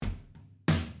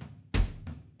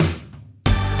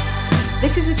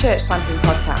This is the Church Planting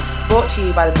Podcast, brought to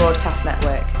you by the Broadcast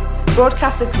Network.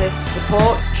 Broadcast exists to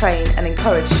support, train and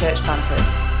encourage church planters.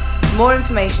 For more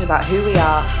information about who we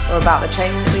are or about the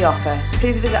training that we offer,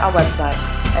 please visit our website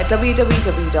at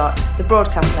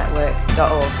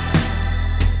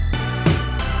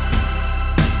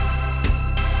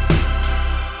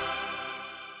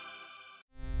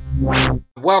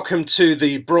Welcome to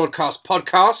the Broadcast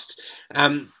Podcast.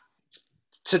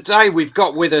 Today we've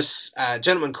got with us a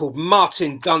gentleman called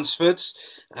Martin Dunsford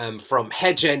from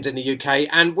Hedge End in the UK,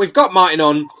 and we've got Martin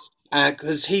on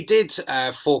because he did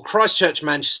for Christ Church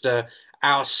Manchester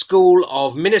our School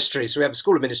of Ministry. So we have a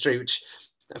School of Ministry which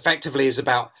effectively is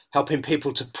about helping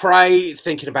people to pray,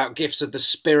 thinking about gifts of the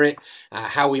Spirit,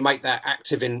 how we make that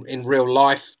active in real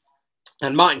life.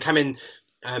 And Martin came in,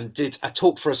 did a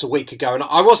talk for us a week ago, and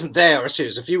I wasn't there. Actually, it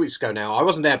was a few weeks ago now. I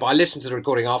wasn't there, but I listened to the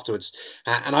recording afterwards.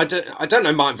 And I don't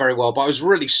know Martin very well, but I was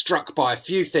really struck by a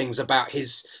few things about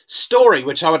his story,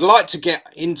 which I would like to get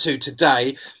into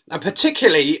today, and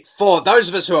particularly for those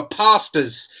of us who are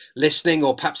pastors listening,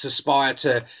 or perhaps aspire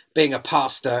to being a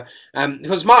pastor,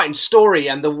 because Martin's story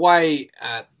and the way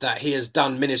that he has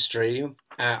done ministry,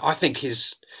 I think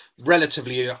is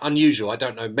relatively unusual. I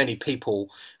don't know many people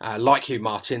like you,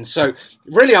 Martin. So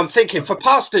really, I'm thinking for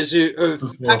pastors who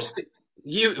perhaps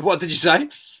what did you say?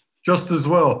 Just as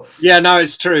well. Yeah, no,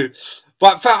 it's true.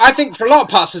 But I think for a lot of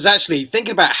pastors, actually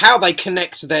thinking about how they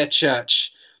connect their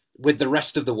church with the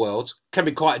rest of the world can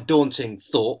be quite a daunting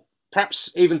thought.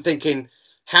 Perhaps even thinking,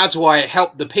 how do I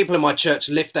help the people in my church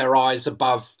lift their eyes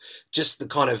above just the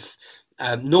kind of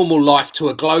normal life to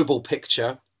a global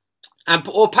picture?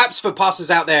 Or perhaps for pastors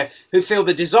out there who feel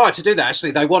the desire to do that. Actually,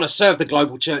 they want to serve the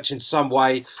global church in some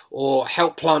way, or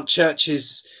help plant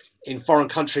churches in foreign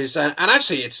countries. And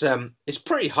actually, it's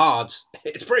pretty hard.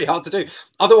 It's pretty hard to do.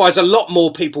 Otherwise, a lot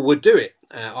more people would do it,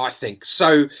 I think.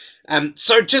 So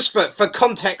just for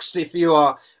context, if you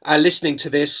are listening to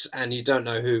this and you don't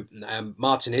know who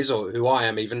Martin is, or who I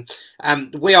am even,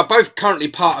 we are both currently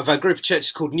part of a group of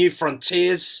churches called New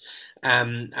Frontiers.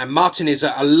 And Martin is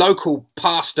a local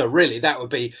pastor, really. That would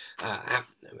be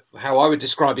how I would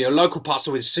describe you, a local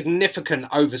pastor with significant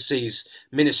overseas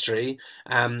ministry.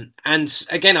 And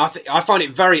again, I find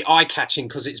it very eye-catching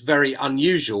because it's very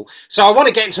unusual. So I want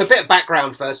to get into a bit of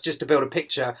background first, just to build a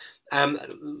picture.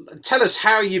 Tell us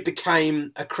how you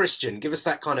became a Christian. Give us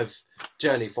that kind of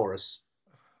journey for us.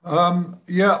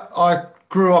 I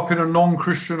grew up in a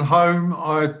non-Christian home.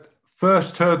 I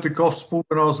first heard the gospel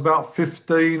when I was about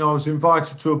 15. I was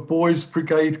invited to a boys'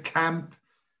 brigade camp.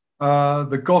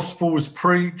 The gospel was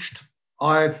preached.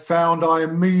 I found I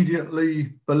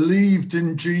immediately believed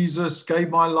in Jesus,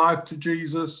 gave my life to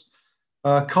Jesus.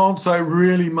 Can't say it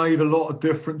really made a lot of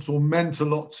difference or meant a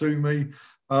lot to me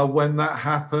when that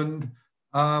happened.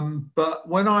 But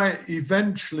when I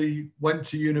eventually went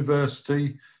to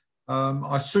university,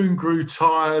 I soon grew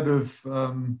tired of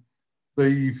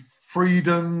the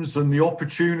freedoms and the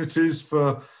opportunities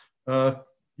for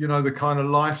the kind of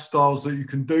lifestyles that you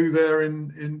can do there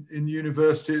in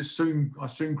university. I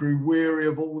soon grew weary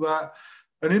of all that,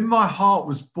 and in my heart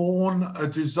was born a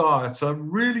desire to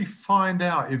really find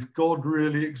out if God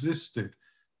really existed.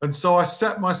 And so I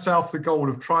set myself the goal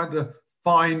of trying to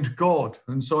find God,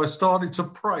 and so I started to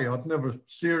pray. I'd never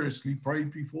seriously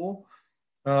prayed before,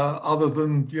 other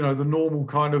than the normal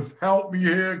kind of help me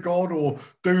here, God, or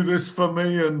do this for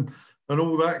me, and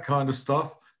all that kind of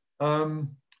stuff.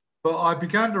 But I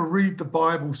began to read the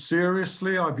Bible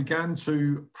seriously. I began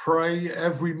to pray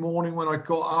every morning when I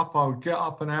got up. I would get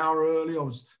up an hour early. I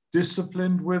was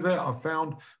disciplined with it. I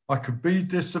found I could be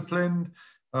disciplined.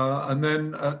 And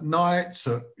then at night,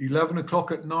 at 11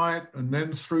 o'clock at night, and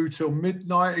then through till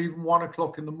midnight, even 1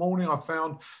 o'clock in the morning, I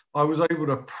found I was able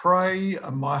to pray,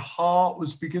 and my heart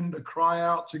was beginning to cry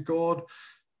out to God.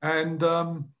 And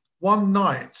one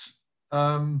night,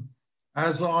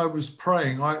 as I was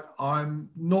praying, I'm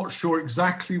not sure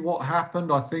exactly what happened.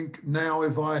 I think now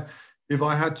if I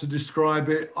had to describe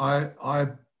it, I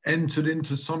entered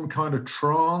into some kind of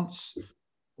trance,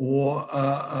 or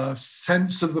a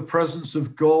sense of the presence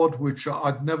of God, which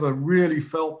I'd never really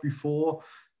felt before.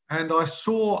 And I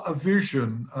saw a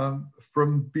vision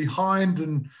from behind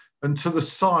and to the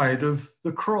side of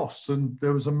the cross. And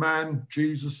there was a man,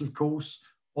 Jesus, of course,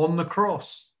 on the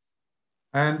cross.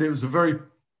 And it was a very,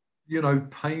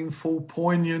 painful,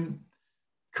 poignant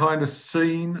kind of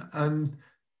scene. And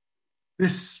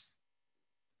this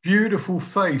beautiful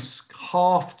face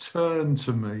half turned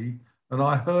to me, and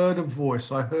I heard a voice.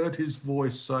 I heard his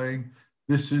voice saying,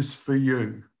 "This is for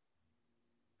you."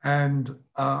 And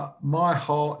my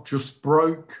heart just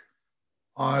broke.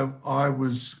 I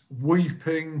was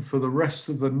weeping for the rest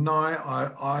of the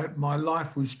night. My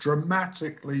life was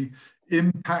dramatically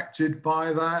impacted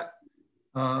by that.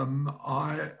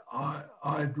 I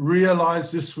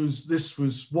realized this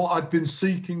was what I'd been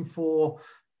seeking for.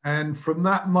 And from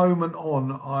that moment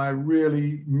on, I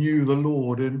really knew the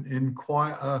Lord in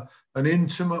quite an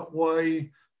intimate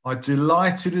way. I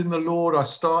delighted in the Lord.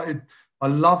 I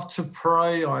loved to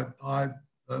pray.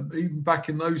 Even back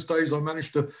in those days, I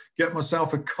managed to get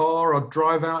myself a car. I'd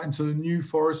drive out into the New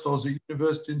Forest. I was at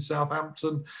university in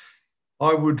Southampton.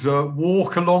 I would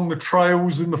walk along the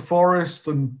trails in the forest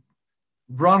and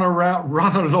run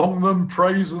along them,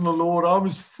 praising the Lord. I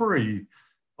was free.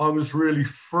 I was really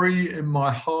free in my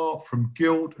heart from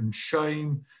guilt and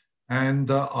shame.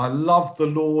 And I loved the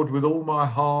Lord with all my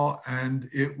heart. And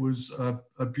it was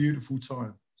a beautiful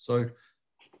time. So,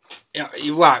 yeah,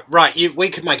 you're right. We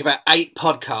could make about 8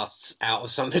 podcasts out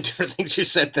of some of the different things you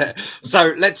said there.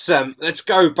 So let's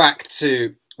go back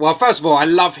to, well, first of all, I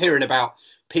love hearing about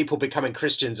people becoming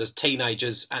Christians as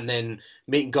teenagers and then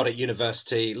meeting God at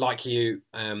university. Like you,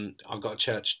 I've got a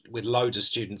church with loads of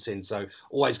students in, so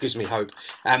always gives me hope.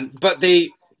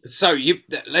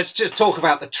 Let's just talk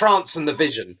about the trance and the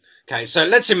vision. Okay, so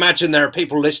let's imagine there are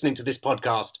people listening to this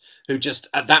podcast who just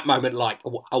at that moment like,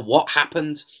 what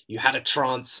happened? You had a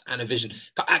trance and a vision.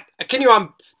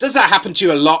 Does that happen to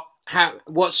you a lot?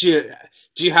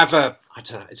 Do you have I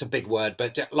don't know, it's a big word,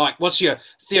 but like, what's your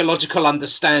theological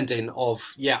understanding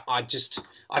of, I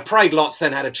prayed lots,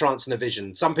 then had a trance and a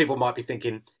vision? Some people might be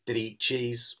thinking, did he eat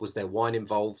cheese? Was there wine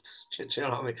involved? Do you know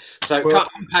what I mean? So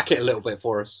unpack it a little bit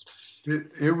for us.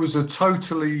 It was a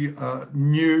totally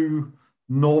new,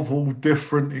 novel,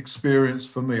 different experience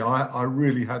for me. I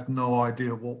really had no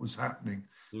idea what was happening.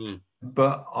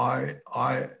 But I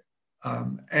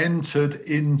entered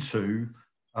into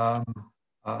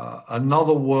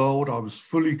another world. I was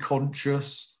fully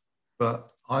conscious,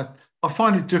 but I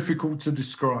find it difficult to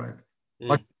describe.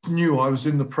 I knew I was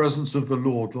in the presence of the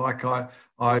Lord like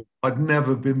I'd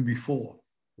never been before.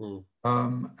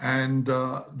 And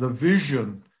the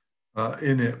vision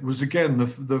in it was, again,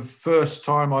 the first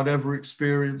time I'd ever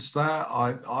experienced that.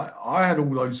 I had all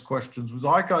those questions. Was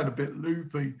I going a bit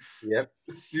loopy? Yep.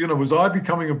 Was I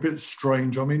becoming a bit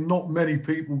strange? I mean, not many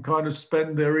people kind of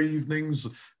spend their evenings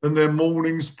and their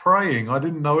mornings praying. I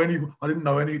didn't know any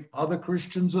other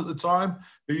Christians at the time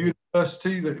at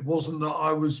university. That it wasn't that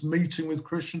I was meeting with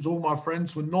Christians. All my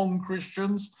friends were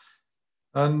non-Christians.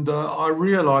 And I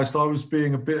realized I was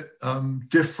being a bit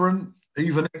different,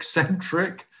 even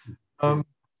eccentric. But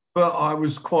I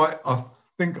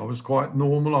think I was quite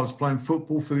normal. I was playing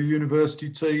football for the university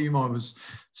team. I was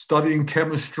studying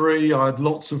chemistry. I had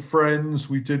lots of friends.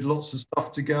 We did lots of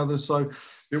stuff together. So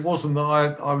it wasn't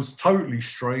that I was totally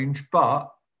strange, but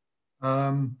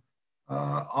I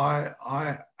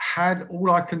had,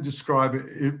 all I can describe it,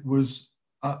 it was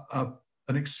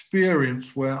an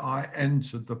experience where I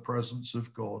entered the presence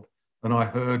of God and I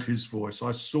heard his voice.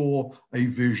 I saw a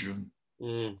vision.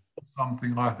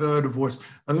 Something, I heard a voice.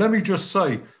 And let me just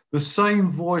say, the same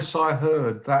voice I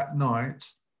heard that night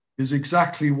is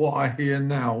exactly what I hear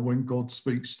now when God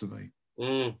speaks to me.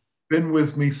 Been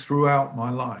with me throughout my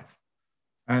life.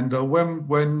 And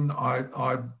when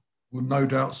I will no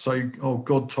doubt say, oh,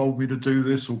 God told me to do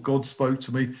this, or God spoke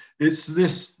to me, it's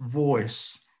this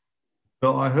voice that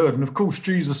I heard. And of course,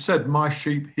 Jesus said, my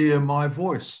sheep hear my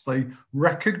voice. They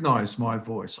recognize my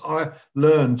voice. I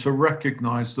learned to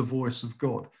recognize the voice of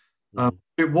God.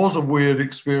 It was a weird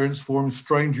experience for him, a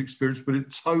strange experience, but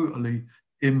it totally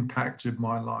impacted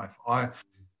my life.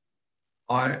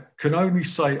 I can only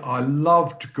say I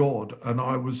loved God and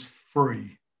I was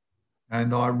free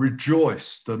and I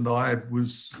rejoiced and I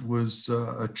was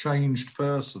a changed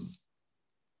person.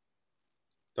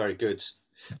 Very good.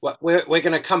 Well, we're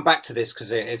going to come back to this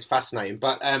because it's fascinating.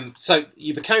 But so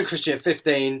you became a Christian at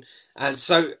 15,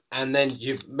 and then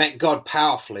you met God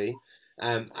powerfully.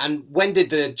 And when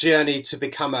did the journey to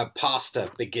become a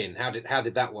pastor begin? How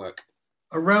did that work?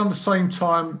 Around the same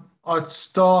time, I'd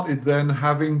started then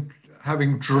having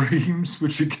dreams,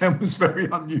 which again was very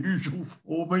unusual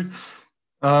for me.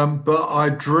 But I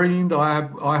dreamed.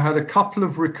 I had a couple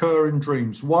of recurring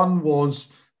dreams. One was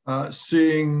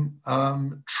seeing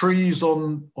trees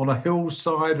on a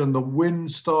hillside, and the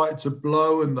wind started to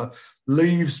blow, and the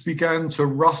leaves began to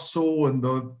rustle, and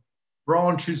the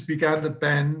branches began to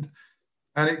bend,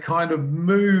 and it kind of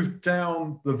moved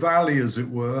down the valley, as it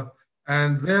were.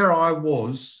 And there I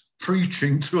was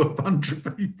preaching to a bunch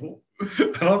of people,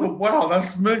 and I thought, "Wow,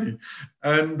 that's me!"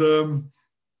 And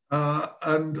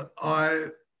I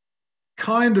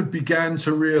kind of began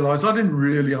to realize, I didn't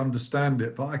really understand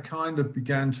it, but I kind of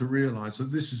began to realize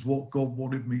that this is what God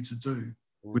wanted me to do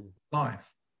with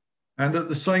life. And at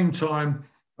the same time,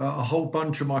 a whole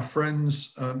bunch of my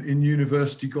friends in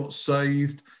university got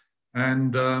saved,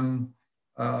 and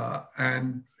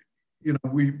you know,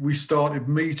 we started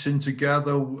meeting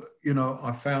together. You know,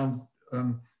 I found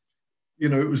you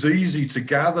know, it was easy to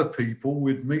gather people.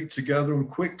 We'd meet together, and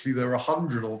quickly there were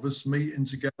 100 of us meeting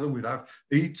together. We'd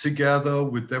eat together,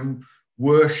 we'd then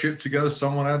worship together.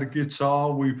 Someone had a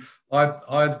guitar.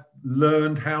 I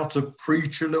learned how to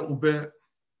preach a little bit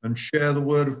and share the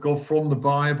word of God from the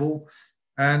Bible.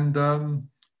 And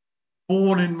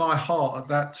born in my heart at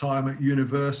that time at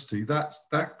university,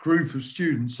 that group of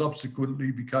students subsequently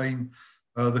became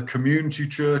the community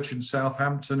church in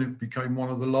Southampton. It became one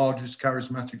of the largest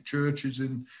charismatic churches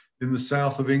in the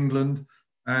south of England.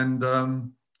 And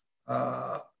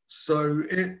so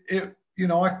it you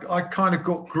know, I kind of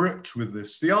got gripped with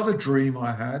this. The other dream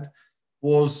I had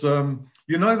was,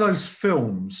 you know, those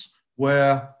films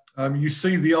where you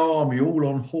see the army all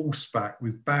on horseback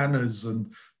with banners,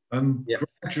 and Yep.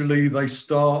 gradually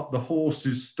the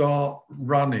horses start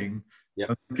running. Yep.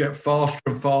 And get faster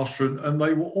and faster, and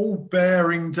they were all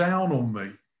bearing down on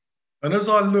me. And as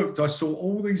I looked, I saw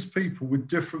all these people with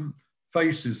different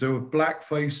faces. There were black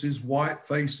faces, white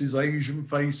faces, Asian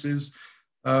faces,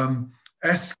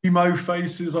 Eskimo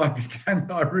faces.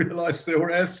 I realized there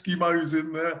were Eskimos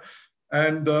in there.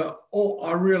 And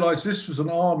I realized this was an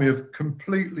army of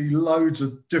completely loads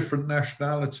of different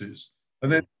nationalities. And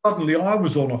then suddenly I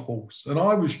was on a horse, and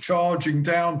I was charging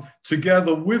down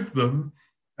together with them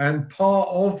and part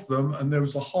of them, and there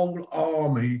was a whole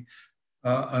army.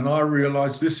 And I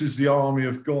realized this is the army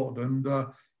of God. And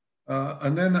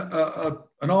then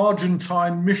an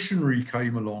Argentine missionary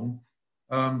came along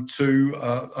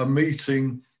to a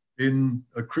meeting, in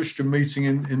a Christian meeting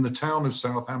in the town of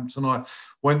Southampton. I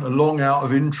went along out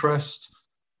of interest,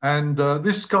 and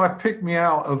this guy picked me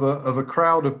out of a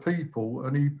crowd of people,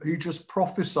 and he just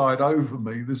prophesied over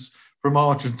me, this from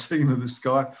Argentina, this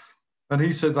guy. And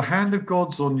he said, the hand of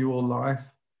God's on your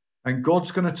life, and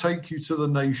God's going to take you to the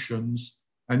nations,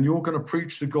 and you're going to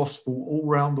preach the gospel all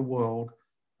around the world,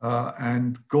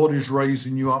 and God is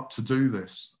raising you up to do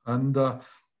this. And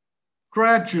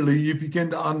gradually you begin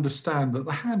to understand that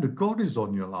the hand of God is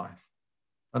on your life.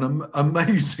 And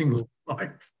amazing,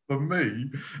 like for me,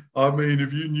 I mean,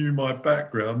 if you knew my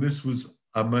background, this was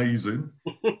amazing,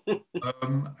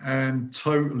 and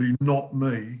totally not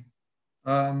me.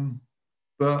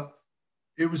 But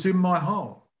it was in my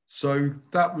heart. So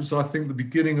that was, I think, the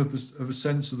beginning of a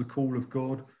sense of the call of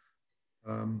God.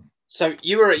 So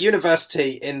you were at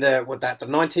university in the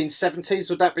 1970s,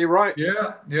 would that be right?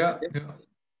 Yeah.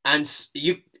 And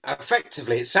you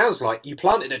effectively, it sounds like you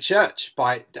planted a church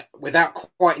without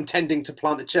quite intending to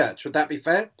plant a church. Would that be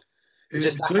fair?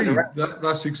 Indeed,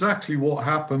 that's exactly what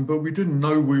happened. But we didn't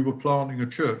know we were planting a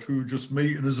church. We were just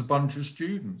meeting as a bunch of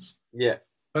students. Yeah.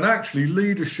 And actually,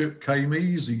 leadership came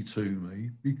easy to me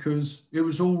because it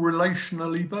was all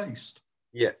relationally based.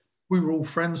 Yeah. We were all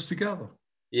friends together.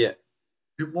 Yeah.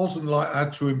 It wasn't like I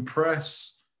had to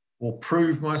impress or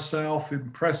prove myself,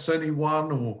 impress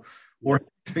anyone or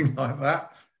anything like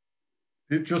that.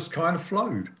 It just kind of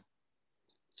flowed.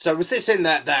 So was this in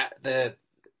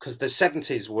because the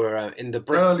 70s were in the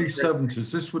early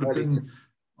 70s? This would have been,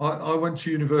 I went to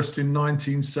university in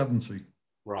 1970.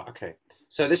 Right, okay.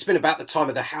 So this has been about the time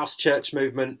of the house church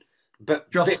movement, but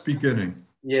beginning.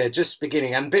 Yeah, just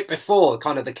beginning, and a bit before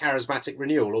kind of the charismatic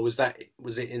renewal, or was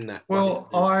it in that? Well,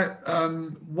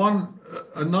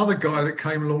 another guy that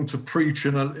came along to preach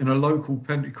in a local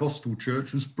Pentecostal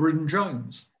church was Bryn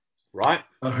Jones, right?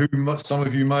 Who some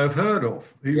of you may have heard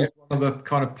of. He was one of the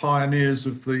kind of pioneers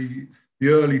of the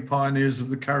early pioneers of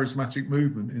the charismatic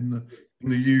movement in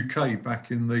the UK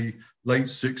back in the late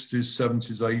 60s,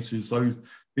 70s, 80s. So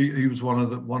he was one of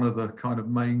the kind of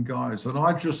main guys, and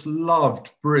I just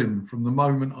loved Bryn from the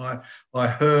moment I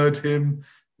heard him.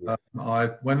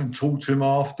 I went and talked to him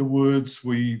afterwards.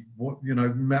 We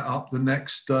met up the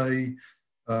next day,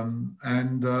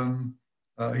 and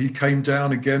he came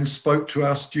down again, spoke to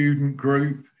our student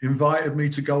group, invited me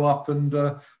to go up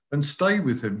and stay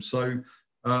with him. So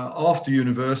after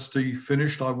university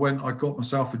finished, I got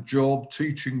myself a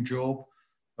teaching job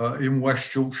in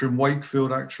West Yorkshire, in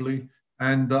Wakefield actually.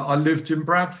 And I lived in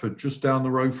Bradford, just down the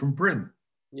road from Bryn.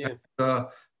 Yeah.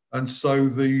 And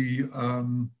so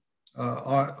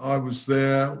I was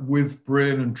there with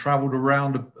Bryn and travelled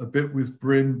around a bit with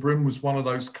Bryn. Bryn was one of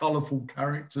those colourful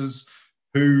characters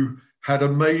who had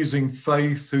amazing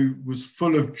faith, who was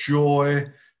full of joy,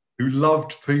 who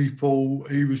loved people.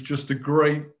 He was just a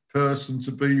great person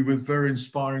to be with, very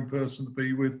inspiring person to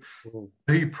be with.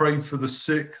 He prayed for the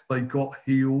sick, they got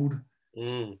healed.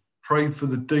 Prayed for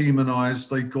the demonized,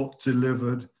 they got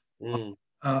delivered.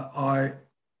 I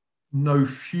know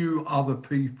few other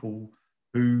people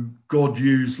who God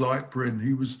used like Bryn.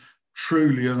 He was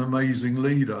truly an amazing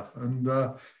leader. And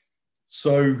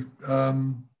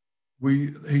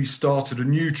he started a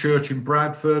new church in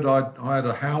Bradford. I had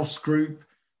a house group.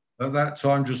 At that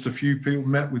time, just a few people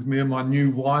met with me and my new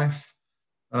wife.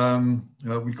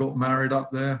 We got married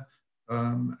up there.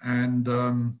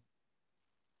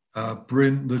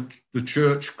 Bryn, the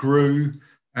church grew.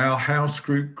 Our house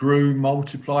group grew,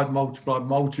 multiplied.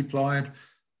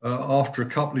 After a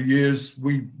couple of years,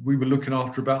 we were looking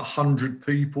after about 100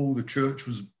 people. The church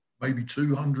was maybe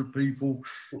 200 people.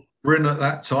 Bryn at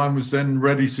that time was then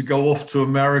ready to go off to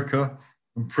America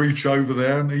and preach over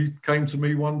there. And he came to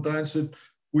me one day and said,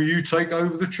 "Will you take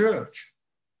over the church?"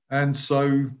 And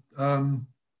so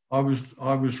I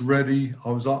was ready.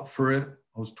 I was up for it.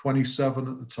 I was 27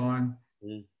 at the time.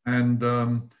 And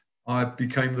I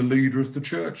became the leader of the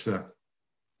church there.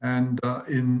 And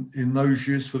in those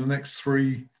years, for the next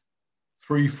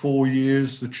 4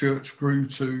 years, the church grew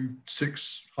to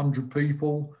 600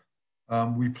 people.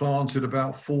 We planted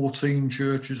about 14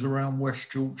 churches around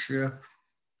West Yorkshire.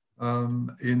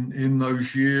 In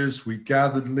those years, we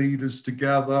gathered leaders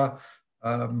together.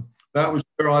 That was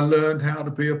where I learned how to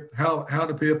be a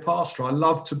pastor. I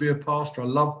love to be a pastor. I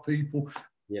love people.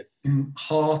 Yep. In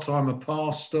heart, I'm a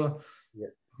pastor.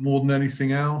 Yep. More than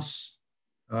anything else.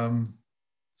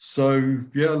 So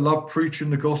yeah, I love preaching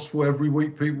the gospel every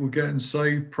week. People were getting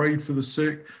saved, prayed for the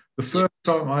sick. The first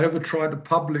time I ever tried to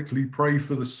publicly pray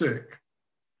for the sick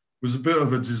was a bit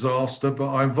of a disaster, but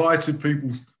I invited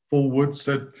people forward,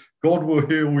 said, "God will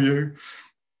heal you."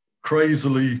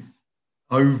 Crazily,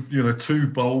 too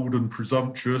bold and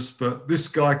presumptuous, but this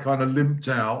guy kind of limped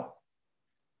out.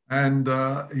 And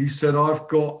he said, "I've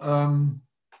got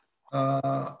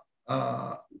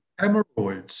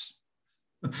hemorrhoids."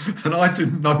 And I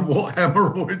didn't know what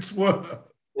hemorrhoids were.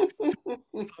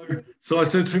 So I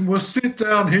said to him, "Well, sit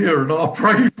down here and I'll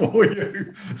pray for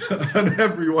you." And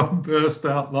everyone burst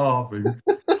out laughing.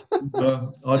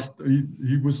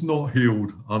 He was not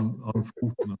healed,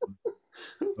 unfortunately.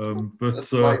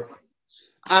 Let's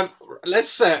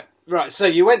right. So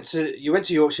you went to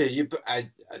Yorkshire. You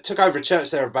took over a church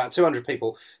there of about 200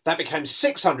 people. That became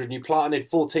 600, and you planted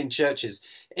 14 churches.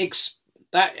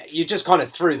 That you just kind of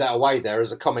threw that away there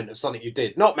as a comment of something you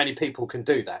did. Not many people can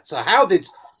do that. So I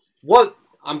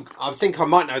think I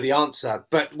might know the answer,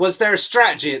 but was there a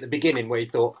strategy at the beginning where you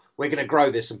thought, we're going to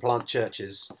grow this and plant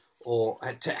churches, or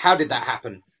how did that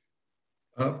happen?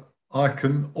 I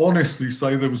can honestly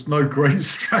say there was no great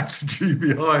strategy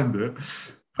behind it.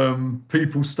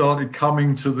 People started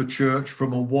coming to the church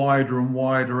from a wider and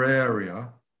wider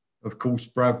area. Of course,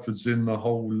 Bradford's in the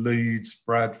whole Leeds,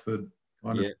 Bradford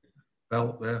kind of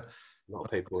belt there. A lot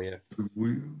of people, yeah.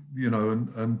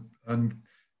 And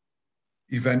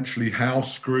eventually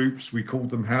house groups. We called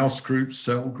them house groups,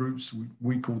 cell groups.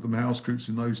 We called them house groups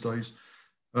in those days.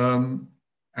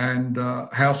 And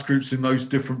house groups in those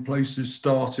different places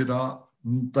started up.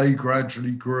 They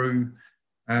gradually grew,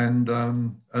 and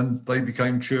they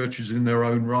became churches in their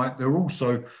own right. There were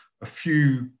also a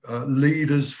few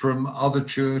leaders from other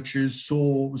churches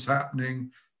saw what was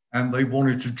happening, and they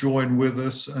wanted to join with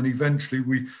us. And eventually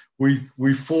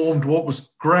we formed what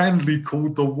was grandly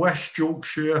called the West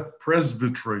Yorkshire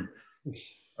Presbytery,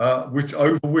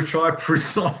 over which I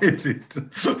presided,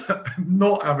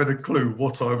 not having a clue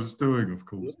what I was doing, of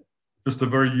course. Just a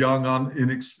very young,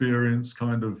 inexperienced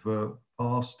kind of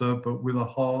pastor, but with a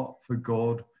heart for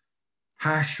God,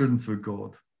 passion for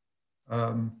God.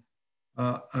 And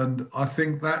I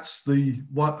think that's a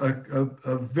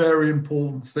very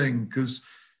important thing, because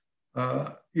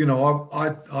I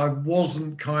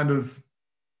wasn't kind of,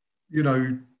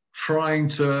 trying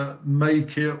to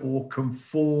make it or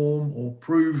conform or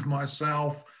prove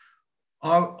myself.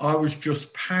 I was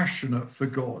just passionate for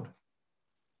God.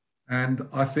 And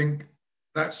I think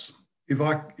that's, if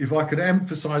I could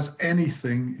emphasize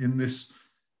anything in this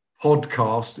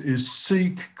podcast, is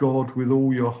seek God with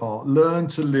all your heart. Learn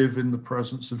to live in the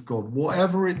presence of God,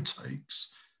 whatever it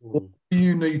takes. Whatever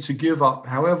you need to give up,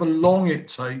 however long it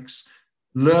takes,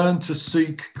 learn to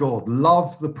seek God.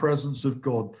 Love the presence of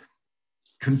God.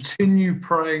 Continue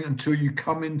praying until you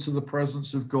come into the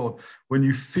presence of God. When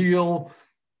you feel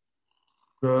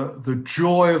the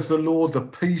joy of the Lord, the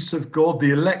peace of God,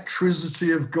 the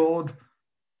electricity of God,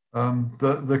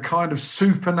 the kind of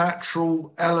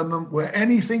supernatural element where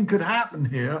anything could happen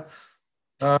here,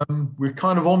 we're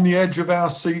kind of on the edge of our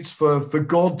seats for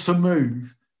God to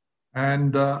move.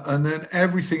 and then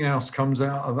everything else comes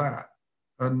out of that.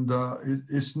 And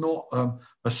it's not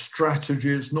a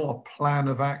strategy. It's not a plan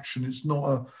of action. It's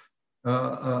not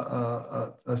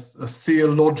a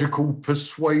theological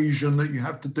persuasion that you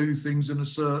have to do things in a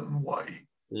certain way.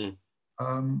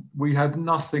 We had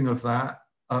nothing of that.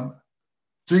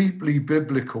 Deeply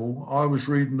biblical. I was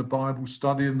reading the Bible,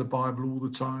 studying the Bible all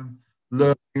the time,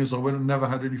 learning as I went. I never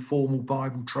had any formal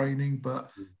Bible training,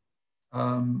 but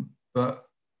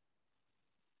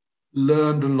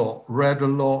learned a lot, read a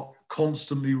lot,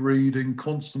 constantly reading,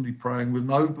 constantly praying with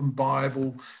an open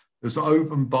Bible. There's an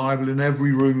open Bible in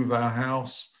every room of our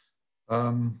house.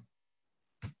 Yeah.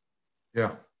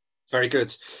 Very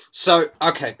good. So,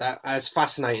 okay, that's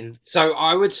fascinating. So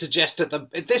I would suggest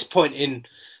at this point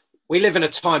we live in a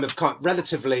time of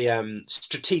relatively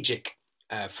strategic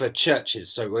for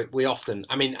churches. So we often,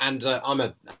 and I'm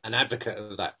an advocate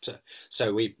of that.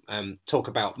 So we talk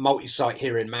about multi-site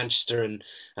here in Manchester, and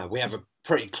we have a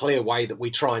pretty clear way that we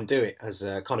try and do it as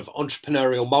a kind of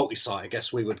entrepreneurial multi-site, I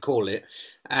guess we would call it.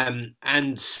 I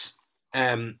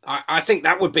think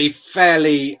that would be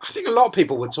I think a lot of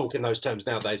people would talk in those terms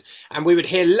nowadays, and we would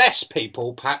hear less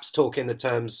people perhaps talk in the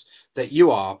terms that you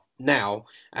are now.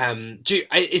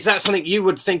 Is that something you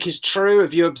would think is true?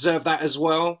 Have you observed that as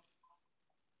well?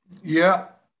 Yeah,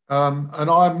 and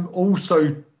I'm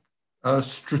also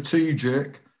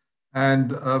strategic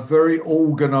and very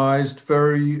organized,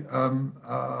 very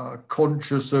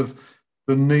conscious of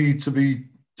the need to be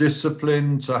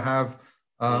disciplined, to have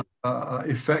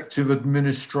effective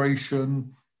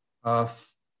administration,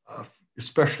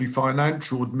 especially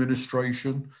financial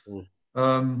administration.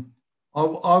 I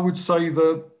would say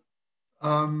that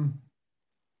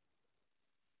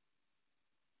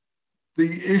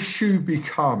the issue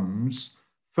becomes,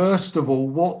 first of all,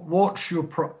 what's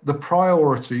the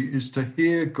priority is to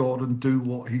hear God and do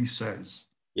what he says.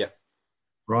 Yeah.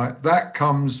 Right? That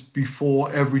comes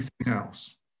before everything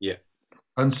else. Yeah.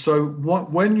 And so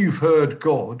when you've heard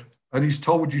God and he's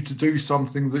told you to do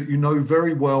something that you know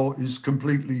very well is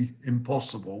completely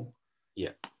impossible,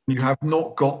 yeah, you have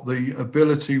not got the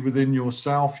ability within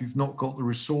yourself, you've not got the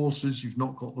resources, you've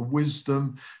not got the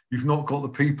wisdom, you've not got the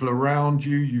people around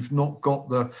you, you've not got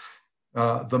the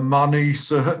money,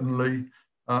 certainly,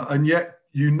 and yet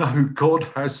you know God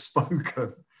has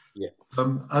spoken. Yeah.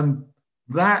 And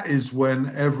that is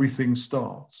when everything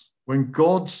starts. When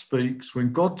God speaks,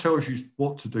 when God tells you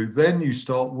what to do, then you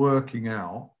start working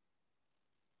out.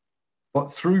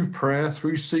 But through prayer,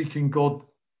 through seeking God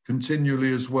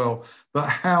continually as well. But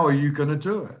how are you going to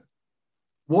do it?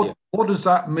 What does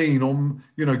that mean on,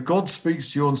 God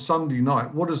speaks to you on Sunday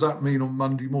night. What does that mean on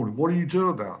Monday morning? What do you do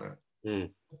about it?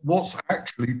 What's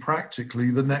actually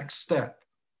practically the next step?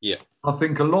 Yeah. I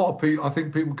think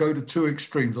people go to two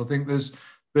extremes. I think there's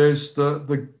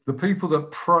the people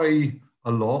that pray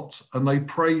a lot and they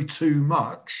pray too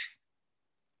much,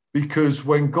 because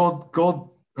when God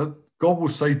will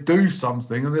say do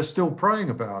something and they're still praying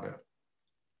about it.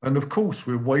 And of course,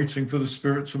 we're waiting for the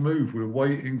Spirit to move. We're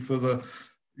waiting for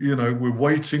we're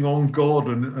waiting on God,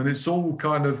 and it's all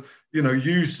kind of,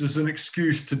 used as an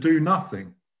excuse to do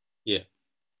nothing. Yeah.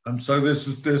 And so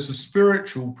there's a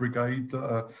spiritual brigade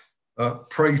that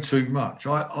pray too much.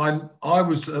 I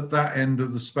was at that end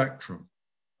of the spectrum,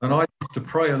 and I used to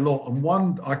pray a lot.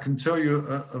 And I can tell you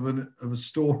of a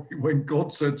story when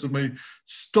God said to me,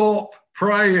 "Stop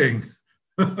praying,"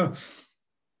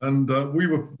 and we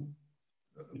were.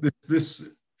 This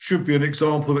should be an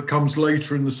example that comes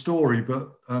later in the story,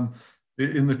 but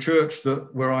in the church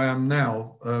where I am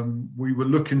now, we were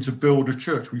looking to build a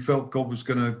church. We felt God was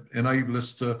going to enable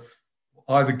us to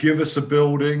either give us a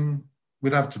building,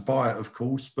 we'd have to buy it, of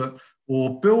course,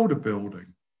 or build a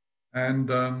building. And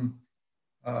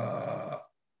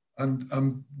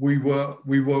we were.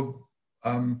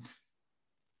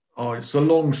 It's a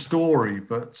long story,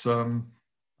 but.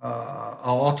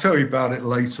 I'll tell you about it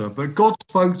later. But God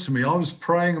spoke to me. I was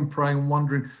praying and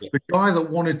wondering. The guy that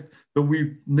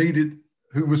we needed,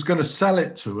 who was going to sell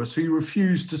it to us, he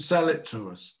refused to sell it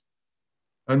to us.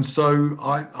 And so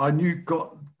I knew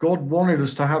God wanted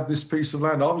us to have this piece of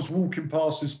land. I was walking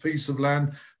past this piece of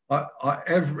land.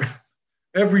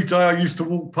 Every day I used to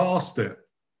walk past it,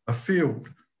 a field,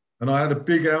 and I had a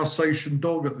big Alsatian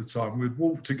dog at the time. We'd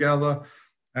walk together.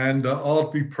 And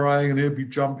I'd be praying and he'd be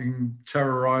jumping,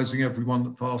 terrorizing everyone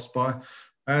that passed by.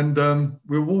 And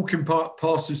we're walking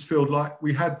past this field like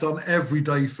we had done every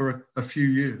day for a few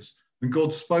years. And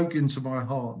God spoke into my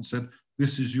heart and said,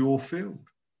 "This is your field."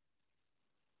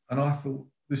 And I thought,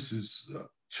 this is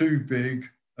too big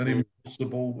and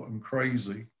impossible and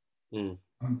crazy.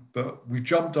 But we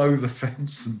jumped over the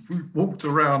fence and we walked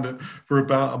around it for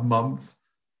about a month.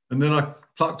 And then I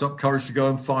plucked up courage to go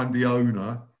and find the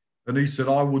owner. And he said,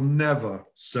 I will never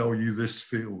sell you this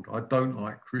field. I don't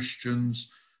like Christians.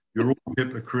 You're all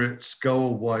hypocrites. Go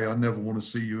away. I never want to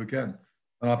see you again.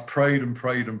 And I prayed and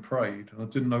prayed and prayed. And I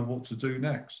didn't know what to do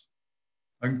next.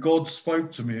 And God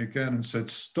spoke to me again and said,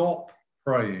 stop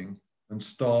praying and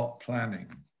start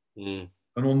planning. Mm.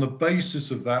 And on the basis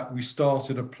of that, we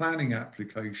started a planning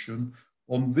application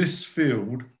on this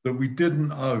field that we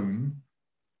didn't own.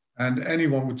 And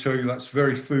anyone would tell you that's a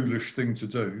very foolish thing to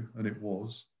do. And it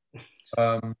was.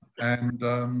 But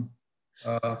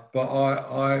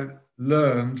I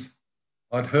learned,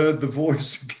 I'd heard the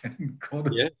voice again. God,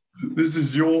 yeah. This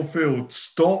is your field.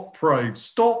 Stop praying.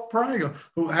 Stop praying. I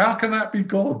thought, how can that be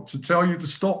God to tell you to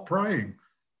stop praying?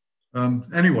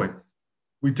 Anyway,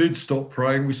 we did stop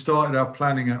praying. We started our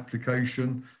planning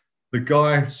application. The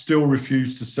guy still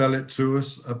refused to sell it to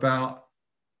us. About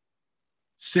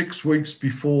 6 weeks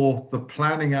before the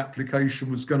planning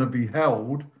application was going to be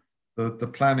held,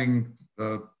 the planning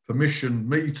permission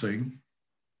meeting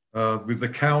with the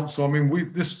council. I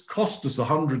mean, this cost us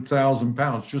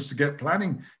 £100,000 just to get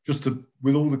planning,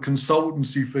 with all the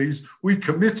consultancy fees. We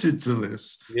committed to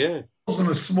this. Yeah, it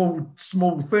wasn't a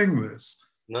small thing. This.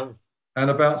 No. And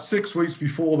about 6 weeks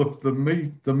before the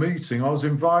meeting, I was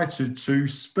invited to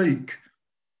speak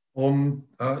on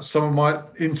some of my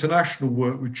international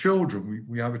work with children.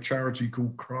 We have a charity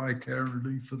called Cry Care and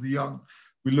Relief for the Young.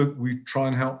 We try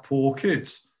and help poor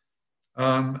kids.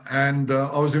 And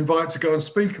I was invited to go and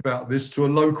speak about this to a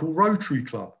local Rotary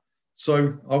club.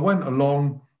 So I went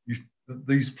along.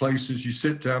 These places, you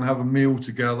sit down, have a meal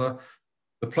together.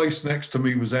 The place next to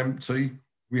me was empty.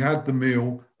 We had the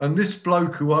meal, and this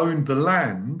bloke who owned the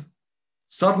land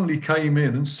suddenly came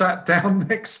in and sat down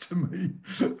next to me.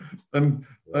 and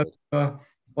I thought,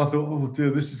 oh dear,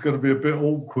 this is going to be a bit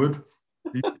awkward.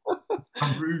 He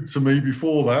was rude to me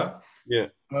before that. Yeah.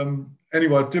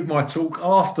 Anyway, I did my talk.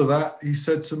 After that, he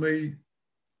said to me,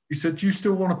 do you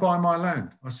still want to buy my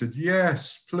land? I said,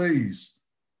 yes, please.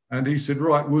 And he said,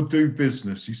 right, we'll do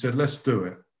business. He said, let's do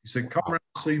it. He said, come round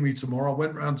and see me tomorrow. I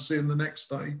went round to see him the next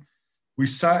day. We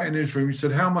sat in his room. He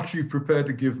said, how much are you prepared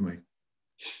to give me?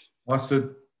 I said,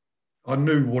 I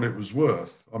knew what it was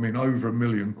worth. I mean, over £1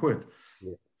 million.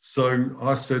 Yeah. So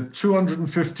I said,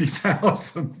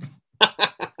 250,000.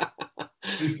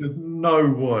 He said, no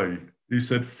way. He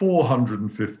said,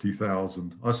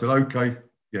 450,000. I said, okay,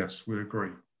 yes, we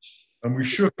agree. And we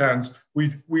shook hands. We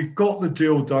got the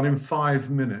deal done in 5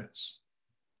 minutes.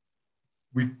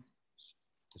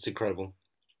 It's incredible.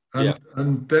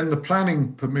 And then the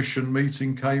planning permission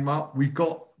meeting came up. We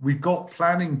got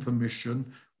planning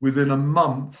permission within a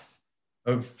month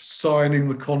of signing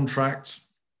the contract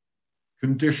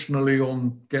conditionally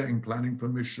on getting planning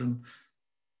permission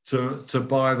to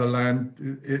buy the land.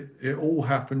 It all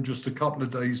happened just a couple of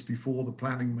days before the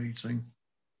planning meeting.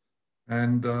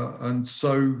 And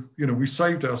so, we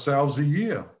saved ourselves a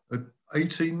year,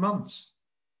 18 months,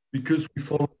 because we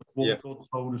followed what God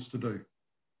told us to do.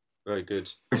 Very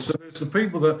good. So there's the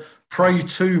people that pray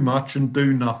too much and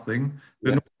do nothing.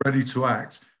 They're not ready to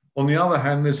act. On the other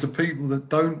hand, there's the people that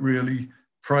don't really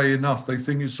pray enough. They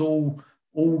think it's all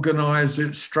organize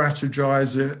it,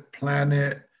 strategize it, plan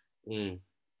it,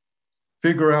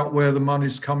 figure out where the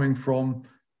money's coming from.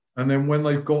 And then when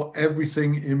they've got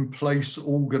everything in place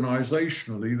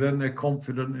organizationally, then they're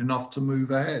confident enough to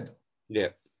move ahead. Yeah.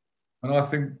 And I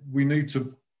think we need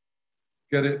to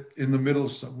get it in the middle.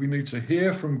 So we need to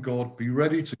hear from God, be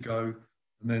ready to go,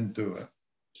 and then do it.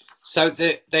 So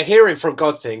the hearing from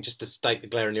God thing, just to state the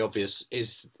glaringly obvious,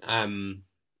 is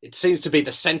it seems to be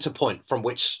the center point from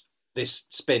which this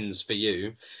spins for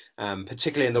you,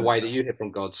 particularly in the way that you hear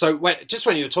from God. So just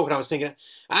when you were talking, I was thinking,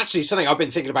 actually, something I've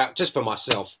been thinking about just for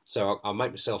myself. So I'll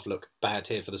make myself look bad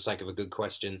here for the sake of a good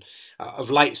question.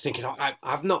 Of late, thinking I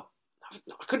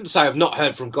couldn't say I've not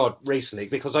heard from God recently,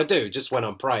 because I do, just when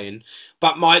I'm praying.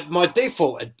 But my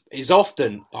default is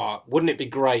often, wouldn't it be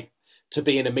great to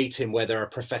be in a meeting where there are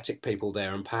prophetic people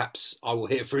there, and perhaps I will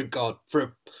hear through God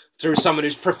through someone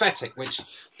who's prophetic, which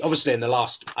obviously in the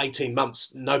last 18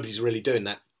 months, nobody's really doing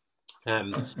that.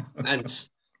 And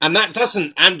that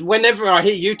doesn't, and whenever I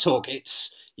hear you talk,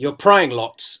 it's you're praying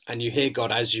lots and you hear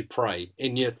God as you pray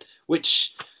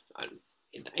which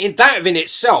in that in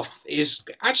itself is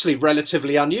actually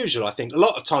relatively unusual. I think a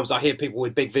lot of times I hear people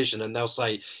with big vision and they'll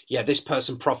say, yeah, this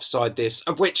person prophesied this,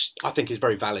 of which I think is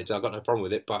very valid. I've got no problem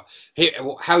with it. But here,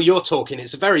 how you're talking,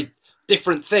 it's a very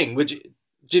different thing. Do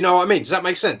you know what I mean? Does that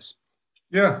make sense?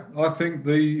 Yeah, I think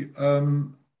this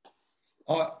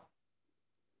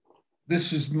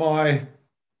is my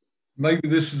maybe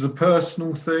this is a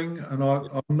personal thing, and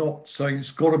I'm not saying it's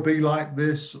got to be like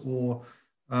this,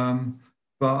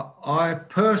 but I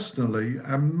personally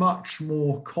am much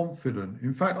more confident.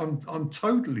 In fact, I'm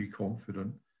totally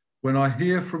confident when I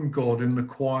hear from God in the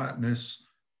quietness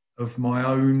of my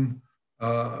own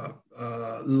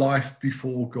life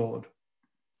before God.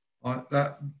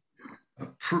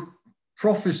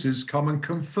 Prophecies come and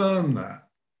confirm that.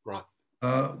 Right.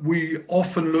 We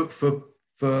often look for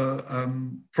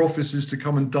prophecies to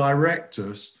come and direct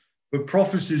us, but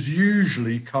prophecies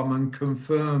usually come and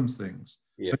confirm things.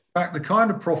 Yeah. In fact, the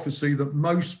kind of prophecy that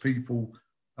most people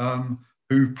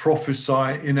who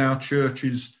prophesy in our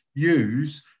churches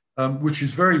use, which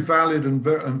is very valid and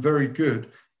very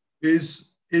good, is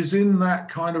in that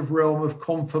kind of realm of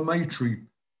confirmatory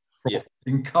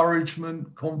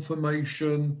encouragement,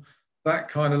 confirmation, that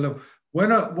kind of level.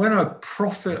 When a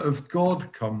prophet of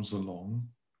God comes along,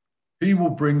 he will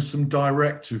bring some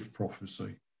directive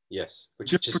prophecy. Yes,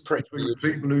 which is pretty between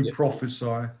people who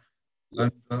prophesy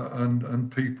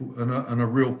and people and a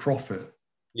real prophet.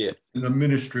 Yeah, in a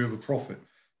ministry of a prophet.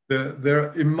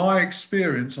 There, in my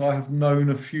experience, I have known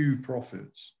a few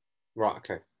prophets. Right.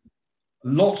 Okay.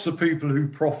 Lots of people who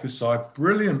prophesy,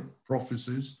 brilliant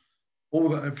prophecies, all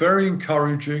that, very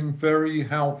encouraging, very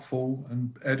helpful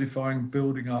and edifying,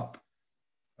 building up.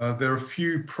 There are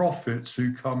few prophets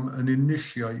who come and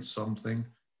initiate something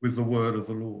with the word of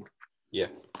the Lord. Yeah,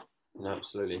 no,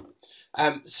 absolutely.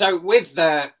 So with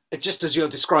just as you're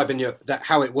describing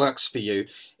how it works for you,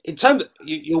 in terms of,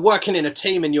 you're working in a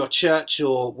team in your church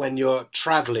or when you're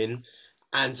traveling,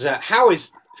 and how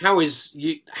is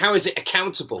it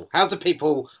accountable? How do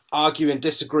people argue and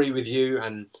disagree with you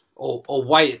or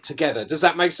weigh it together? Does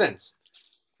that make sense?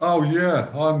 Oh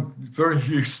yeah, I'm very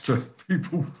used to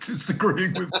people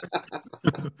disagreeing with me.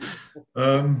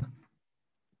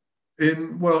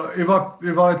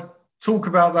 If I talk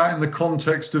about that in the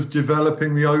context of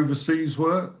developing the overseas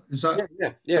work, is that?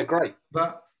 Yeah, great.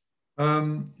 That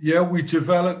we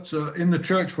developed in the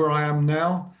church where I am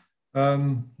now.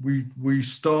 We've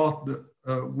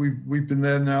been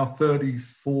there now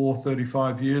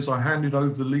 35 years. I handed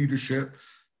over the leadership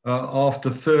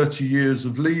after 30 years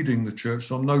of leading the church,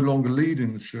 so I'm no longer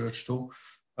leading the church at all.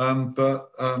 But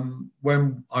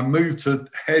when I moved to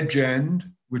Hedge End,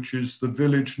 which is the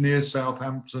village near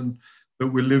Southampton that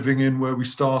we're living in, where we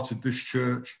started this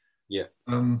church,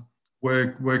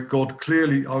 where God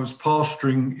clearly, I was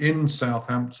pastoring in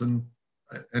Southampton.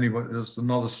 Anyway, there's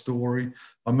another story.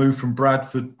 I moved from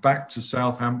Bradford back to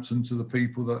Southampton to the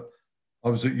people that I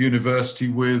was at university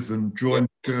with and joined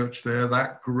the church there.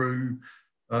 That grew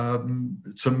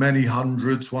to many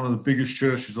hundreds, one of the biggest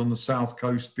churches on the south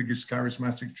coast, biggest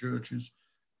charismatic churches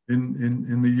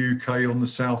in the UK on the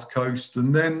south coast.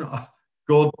 And then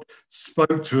God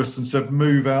spoke to us and said,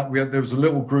 move out. There was a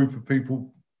little group of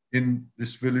people in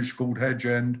this village called Hedge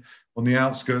End on the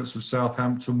outskirts of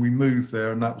Southampton. We moved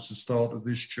there, and that was the start of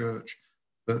this church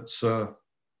that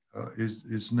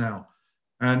is now.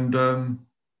 And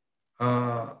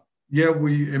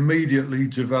we immediately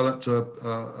developed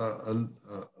a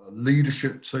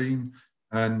leadership team,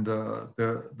 and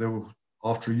there were,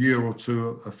 after a year or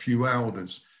two, a few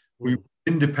elders. We were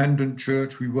an independent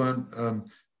church. We weren't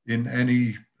in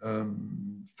any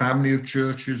family of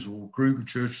churches or group of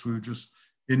churches. We were just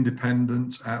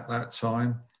independent at that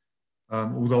time.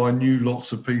 Although I knew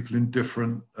lots of people in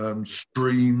different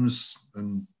streams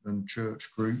and church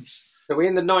groups. Are we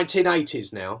in the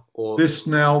 1980s now? Or this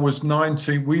now was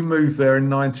we moved there in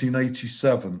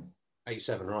 1987.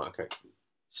 87, right, okay.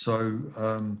 So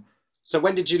so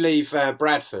when did you leave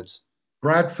Bradford?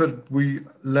 Bradford, we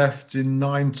left in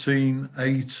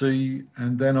 1980,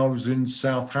 and then I was in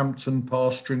Southampton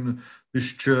pastoring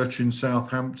this church in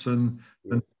Southampton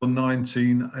until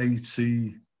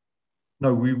 1980.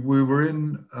 No, we were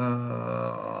in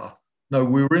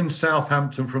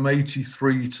Southampton from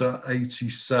 83 to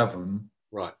 87.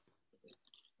 Right.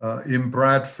 In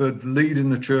Bradford, leading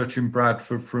the church in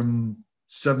Bradford from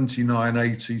 79,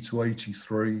 80 to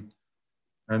 83,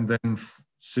 and then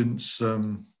since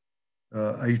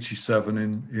 87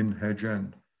 in Hedge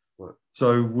End. Right.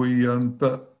 So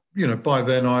but by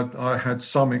then I had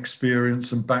some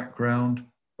experience and background,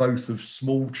 both of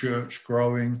small church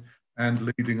growing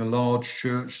and leading a large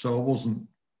church, so I wasn't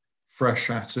fresh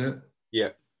at it. Yeah.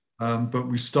 But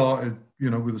we started,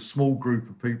 with a small group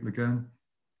of people again,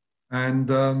 and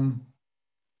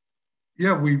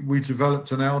we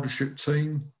developed an eldership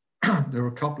team. There were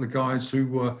a couple of guys who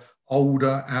were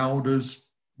older elders,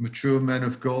 mature men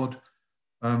of God,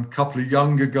 a couple of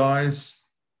younger guys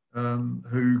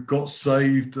who got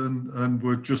saved and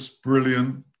were just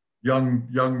brilliant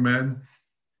young men.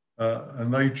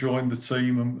 and they joined the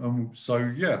team, and so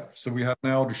we had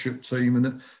an eldership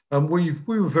team, and we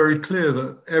were very clear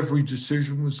that every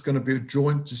decision was going to be a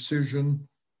joint decision,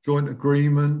 joint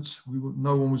agreement.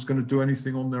 No one was going to do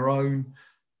anything on their own.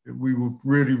 We would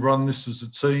really run this as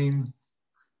a team,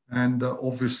 and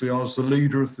obviously I was the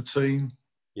leader of the team.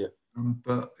 Yeah.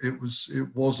 But it was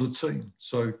a team.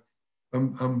 So,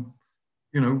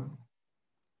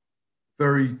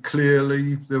 very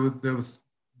clearly there was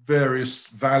various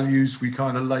values we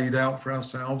kind of laid out for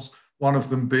ourselves. One of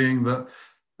them being that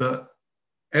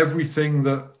everything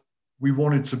that we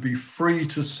wanted to be free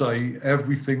to say,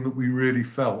 everything that we really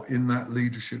felt in that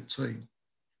leadership team.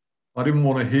 I didn't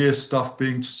want to hear stuff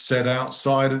being said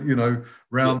outside,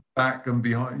 round the back and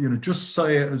behind, just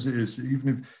say it as it is,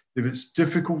 even if it's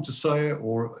difficult to say it,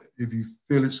 or if you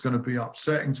feel it's going to be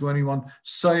upsetting to anyone,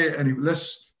 say it anyway.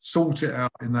 Let's sort it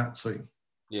out in that team.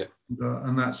 Yeah.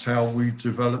 And that's how we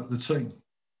developed the team.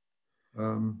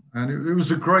 And it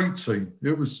was a great team.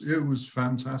 It was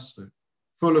fantastic.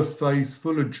 Full of faith,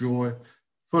 full of joy,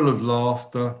 full of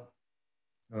laughter,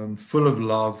 full of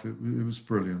love. It was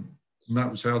brilliant. And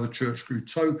that was how the church grew.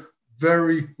 So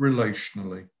very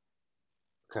relationally.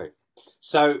 Okay.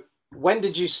 So when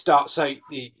did you start? So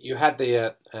you had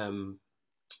the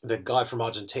guy from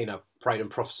Argentina prayed and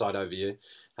prophesied over you.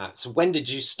 So when did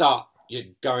you start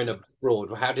going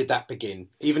abroad? How did that begin?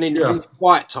 Even in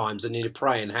quiet times and in your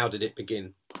praying, how did it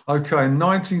begin? Okay, in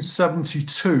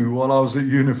 1972, while I was at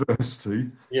university,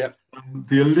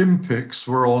 the Olympics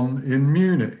were on in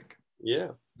Munich. Yeah.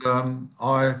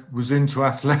 I was into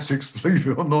athletics, believe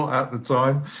it or not, at the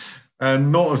time,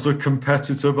 and not as a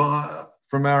competitor, but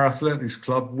from our athletics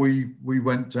club, we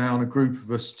went down, a group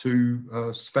of us, to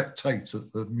spectate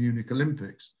at the Munich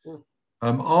Olympics. Yeah.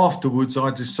 Afterwards,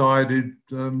 I decided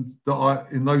that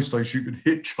in those days you could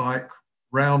hitchhike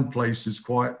round places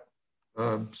quite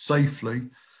safely,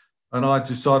 and I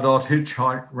decided I'd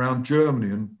hitchhike around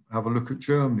Germany and have a look at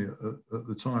Germany at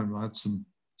the time. I had some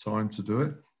time to do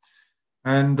it.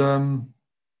 And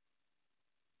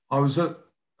I was at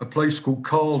a place called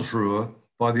Karlsruhe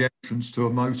by the entrance to a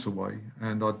motorway,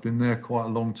 and I'd been there quite a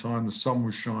long time. The sun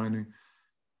was shining,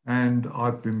 and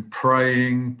I'd been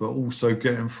praying, but also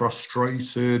getting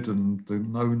frustrated, and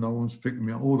no one's picking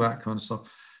me up, all that kind of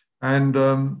stuff. And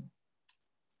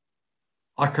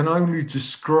I can only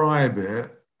describe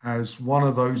it as one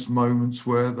of those moments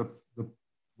where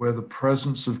the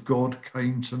presence of God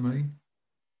came to me.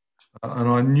 And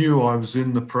I knew I was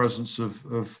in the presence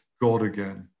of God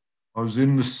again. I was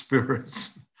in the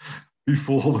Spirit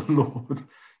before the Lord.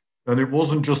 And it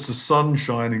wasn't just the sun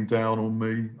shining down on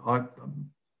me. I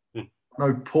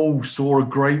know Paul saw a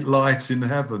great light in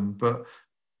heaven, but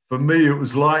for me, it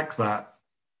was like that.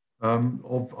 I don't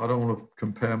want to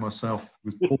compare myself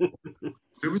with Paul.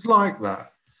 It was like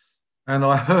that. And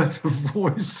I heard a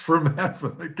voice from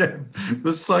heaven again,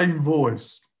 the same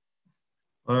voice.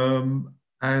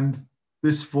 And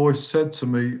this voice said to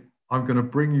me, I'm going to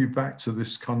bring you back to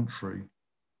this country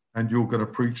and you're going to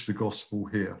preach the gospel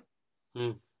here.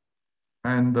 Mm.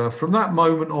 And from that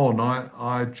moment on,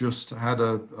 I just had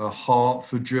a heart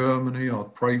for Germany.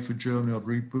 I'd pray for Germany. I'd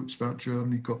read books about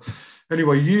Germany.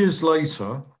 Anyway, years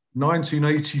later,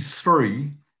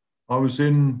 1983, I was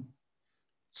in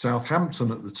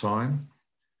Southampton at the time.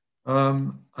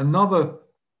 Another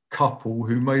couple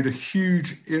who made a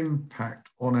huge impact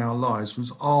on our lives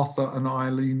was Arthur and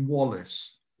Eileen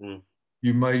Wallace. Mm.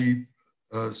 You may,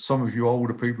 some of you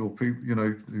older people, or people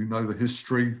who know the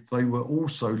history, they were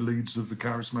also leaders of the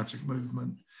charismatic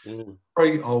movement. Mm.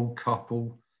 Great old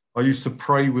couple. I used to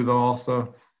pray with Arthur.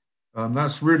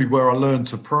 That's really where I learned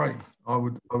to pray. I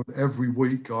would every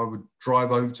week I would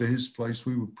drive over to his place.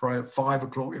 We would pray at 5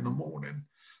 o'clock in the morning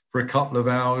for a couple of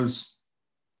hours.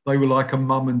 They were like a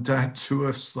mum and dad to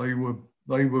us. They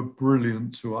were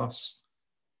brilliant to us.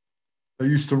 They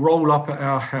used to roll up at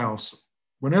our house.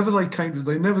 Whenever they came,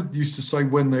 they never used to say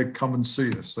when they'd come and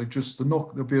see us.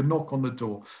 There'd be a knock on the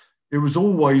door. It was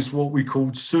always what we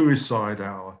called suicide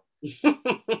hour.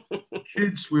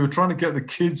 Kids, we were trying to get the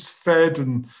kids fed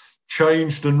and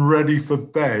changed and ready for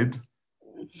bed.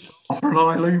 Arthur and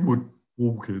Eileen would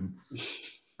walk in.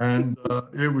 And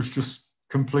it was just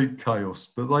complete chaos,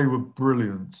 but they were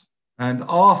brilliant. And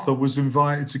Arthur was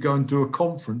invited to go and do a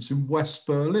conference in West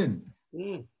Berlin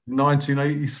in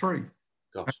 1983.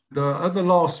 And at the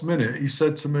last minute, he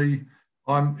said to me,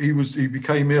 he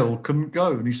became ill, couldn't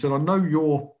go. And he said, I know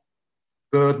you're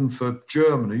burdened for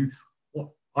Germany.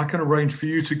 I can arrange for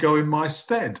you to go in my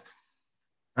stead.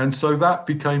 And so that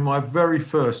became my very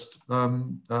first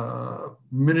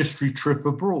ministry trip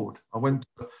abroad. I went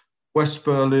to West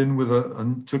Berlin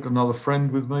and took another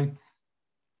friend with me.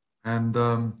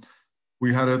 And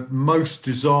we had a most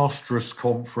disastrous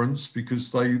conference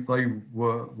because they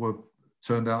were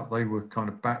turned out they were kind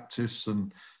of Baptists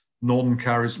and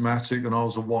non-charismatic, and I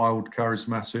was a wild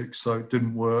charismatic, so it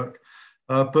didn't work.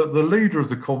 But the leader of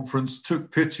the conference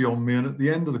took pity on me, and at the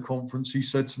end of the conference, he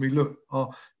said to me, look,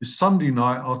 it's Sunday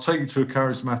night, I'll take you to a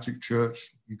charismatic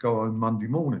church, you go home Monday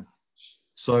morning.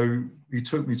 So he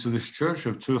took me to this church,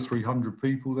 there were 200 or 300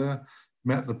 people there,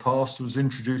 met the pastor, was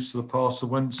introduced to the pastor,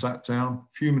 went and sat down.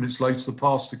 A few minutes later, the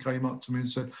pastor came up to me and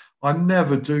said, I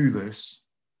never do this,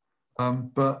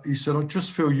 but he said, I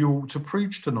just feel you ought to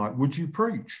preach tonight, would you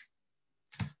preach?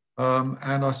 And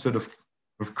I said, of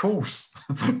course,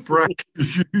 brag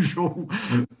as usual.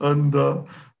 And the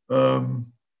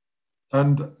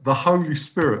Holy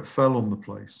Spirit fell on the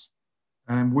place,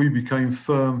 and we became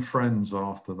firm friends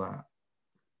after that.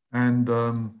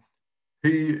 And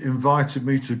he invited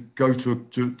me to go to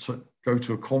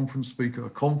a conference, speak at a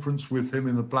conference with him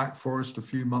in the Black Forest a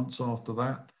few months after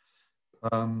that.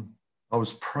 I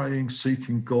was praying,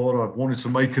 seeking God. I wanted to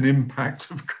make an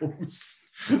impact, of course.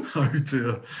 Oh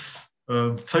dear.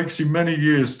 Takes you many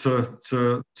years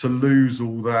to lose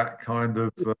all that kind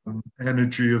of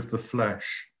energy of the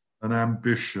flesh and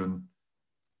ambition,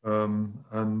 but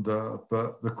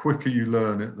the quicker you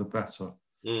learn it, the better.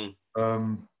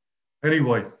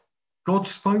 Anyway, God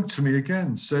spoke to me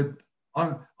again, said,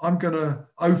 I'm going to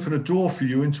open a door for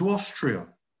you into Austria.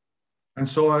 And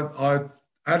so I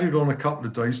added on a couple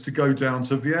of days to go down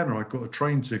to Vienna. I got a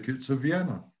train ticket to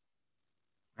Vienna.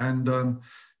 And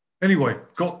anyway,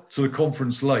 got to the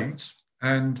conference late,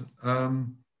 and a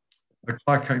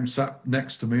guy came, sat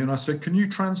next to me, and I said, can you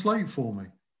translate for me?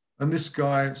 And this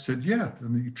guy said, yeah.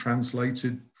 And he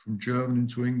translated from German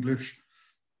into English.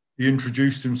 He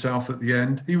introduced himself at the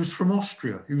end. He was from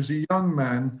Austria. He was a young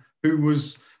man who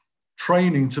was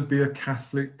training to be a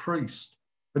Catholic priest.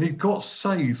 And he got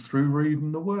saved through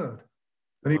reading the word.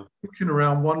 And he was looking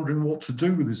around wondering what to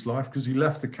do with his life because he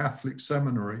left the Catholic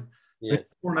seminary. Yeah. He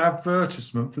saw an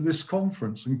advertisement for this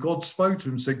conference, and God spoke to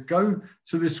him and said, go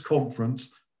to this conference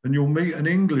and you'll meet an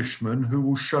Englishman who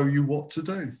will show you what to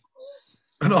do.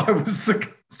 And I was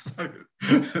thinking, so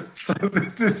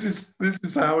this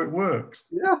is how it works.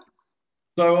 Yeah.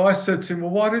 So I said to him,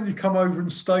 well, why don't you come over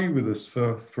and stay with us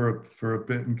for a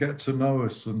bit and get to know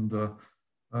us? And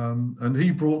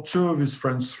he brought two of his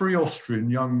friends, 3 Austrian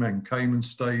young men, came and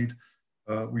stayed.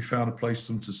 We found a place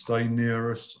for them to stay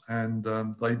near us, and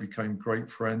they became great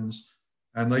friends.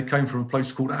 And they came from a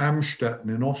place called Amstetten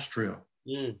in Austria.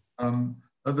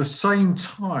 At the same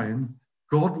time,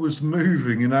 God was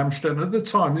moving in Amstetten. At the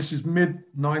time, this is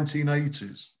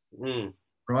mid-1980s,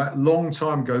 right? Long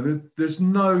time ago. There's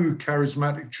no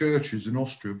charismatic churches in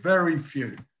Austria, very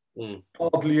few,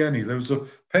 hardly any. There was a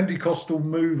Pentecostal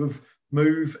move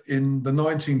in the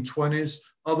 1920s.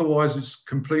 Otherwise, it's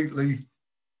completely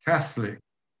Catholic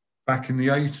back in the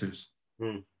 80s.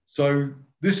 So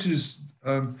this is,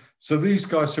 so these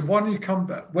guys said, why don't you come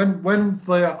back? When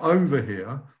they are over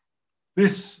here,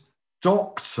 this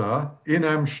doctor in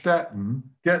Amstetten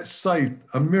gets saved,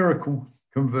 a miracle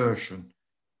conversion.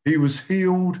 He was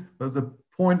healed at the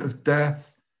point of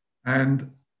death,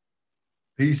 and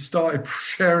he started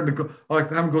sharing I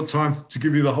haven't got time to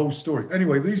give you the whole story.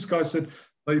 Anyway, these guys said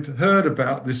they'd heard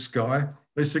about this guy.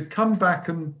 They said, come back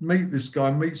and meet this guy,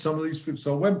 meet some of these people.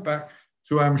 So I went back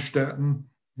to Amstetten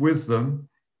with them,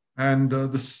 and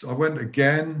I went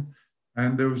again,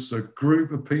 and there was a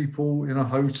group of people in a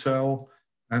hotel,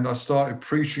 and I started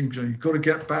preaching, you've got to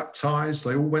get baptized.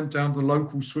 They all went down to the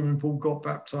local swimming pool, got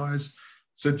baptized,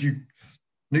 said you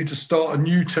need to start a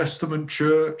New Testament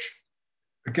church.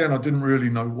 Again, I didn't really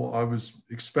know what I was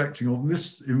expecting of them.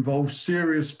 This involved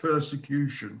serious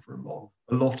persecution for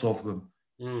a lot of them.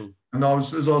 And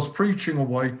as I was preaching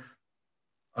away,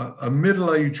 a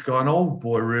middle-aged guy, an old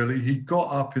boy really, he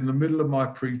got up in the middle of my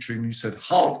preaching and he said,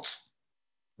 halt!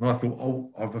 And I thought,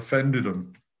 oh, I've offended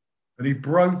him. And he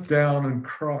broke down and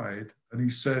cried, and he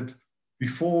said,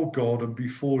 before God and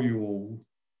before you all,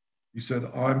 he said,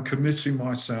 I'm committing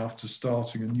myself to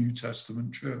starting a New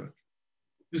Testament church.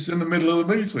 This is in the middle of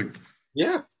the meeting.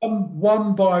 Yeah.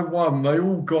 One by one, they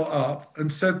all got up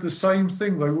and said the same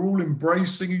thing. They were all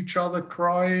embracing each other,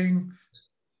 crying.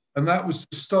 And that was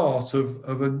the start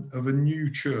of a new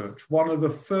church. One of the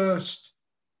first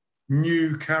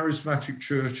new charismatic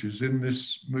churches in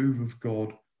this move of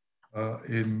God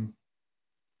in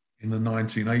the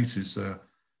 1980s there.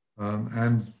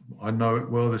 And I know it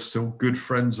well. They're still good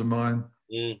friends of mine.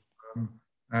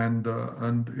 And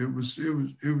it was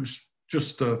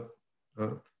just a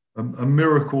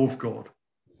miracle of God.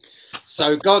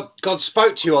 So God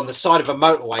spoke to you on the side of a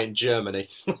motorway in Germany,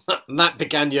 and that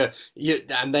began your.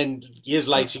 And then years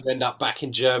later, you end up back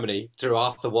in Germany through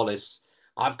Arthur Wallace.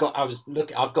 I've got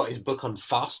his book on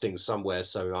fasting somewhere,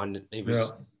 so he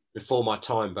was before my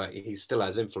time, but he still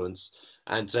has influence.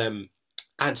 And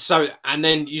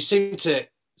then you seem to.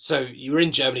 So you were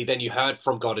in Germany, then you heard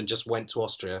from God and just went to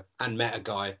Austria and met a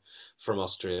guy from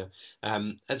Austria.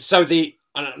 And so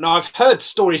now I've heard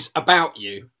stories about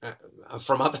you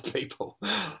from other people.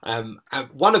 And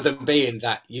one of them being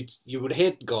that you would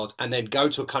hear God and then go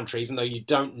to a country even though you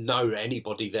don't know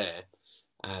anybody there.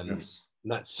 Yes.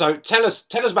 So tell us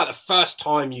about the first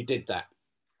time you did that.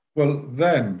 Well,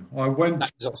 then I went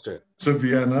to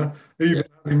Vienna, even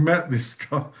having met this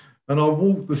guy, and I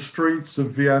walked the streets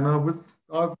of Vienna.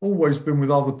 I've always been with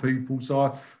other people,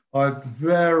 so I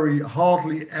very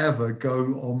hardly ever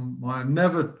I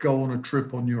never go on a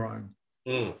trip on your own.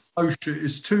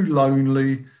 It's too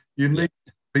lonely. You need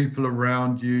people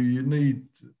around you. You need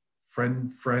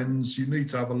friends. You need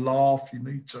to have a laugh. You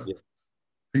need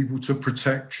people to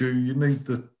protect you. You need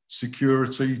the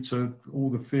security to all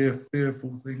the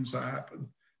fearful things that happen,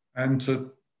 and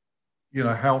to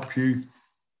help you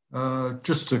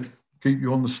just to keep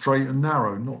you on the straight and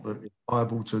narrow. Not that you're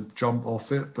liable to jump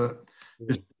off it, but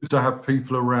it's good to have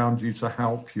people around you to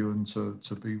help you and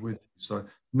to be with you. So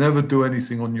never do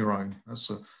anything on your own.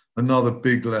 That's another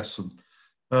big lesson.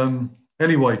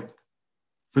 Anyway,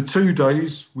 for 2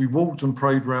 days, we walked and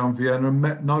prayed around Vienna and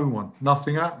met no one.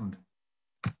 Nothing happened.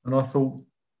 And I thought,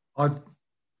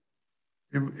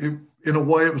 in a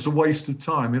way, it was a waste of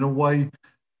time. In a way,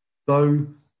 though,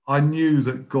 I knew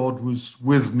that God was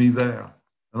with me there.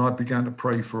 And I began to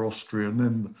pray for Austria. And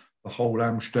then the whole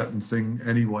Amstetten thing,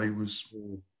 anyway, was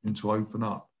going to open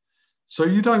up. So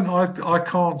I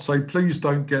can't say, please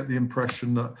don't get the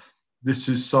impression that this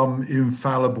is some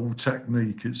infallible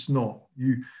technique. It's not.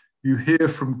 You hear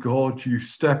from God, you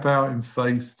step out in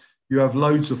faith, you have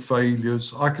loads of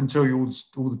failures. I can tell you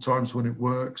all the times when it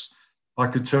works. I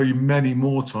could tell you many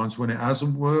more times when it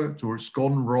hasn't worked, or it's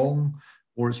gone wrong,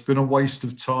 or it's been a waste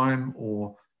of time,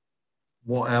 or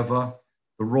whatever.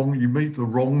 You meet the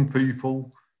wrong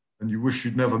people and you wish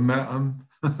you'd never met them.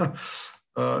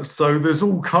 So there's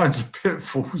all kinds of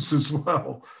pitfalls as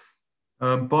well.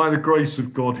 By the grace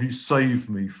of God, he saved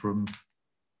me from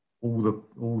all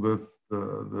the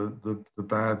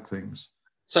bad things.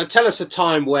 So tell us a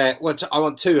time where, I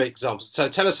want 2 examples. So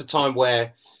tell us a time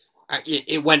where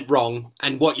it went wrong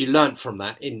and what you learned from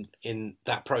that in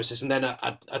that process, and then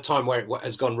a time where it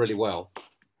has gone really well.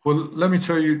 Well, let me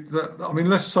tell you that. I mean,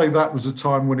 let's say that was a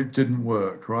time when it didn't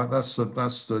work, right? That's a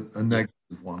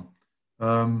negative one.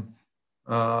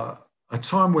 A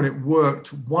time when it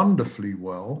worked wonderfully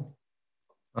well.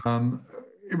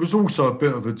 It was also a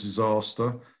bit of a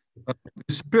disaster.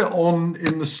 It's a bit on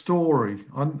in the story.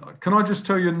 Can I just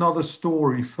tell you another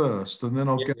story first, and then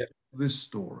I'll get to this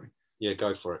story? Yeah,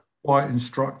 go for it. Quite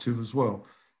instructive as well.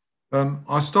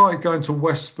 I started going to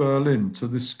West Berlin to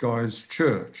this guy's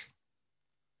church.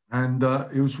 And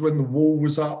it was when the wall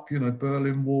was up,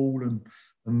 Berlin Wall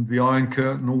and the Iron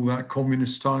Curtain, all that,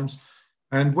 communist times.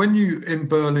 And when in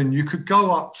Berlin, you could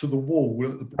go up to the wall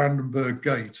at the Brandenburg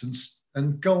Gate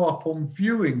and go up on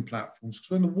viewing platforms.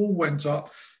 Because when the wall went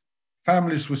up,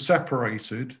 families were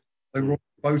separated. They were on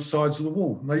both sides of the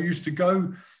wall. And they used to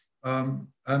go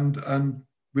and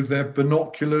with their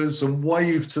binoculars and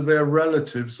wave to their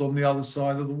relatives on the other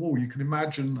side of the wall. You can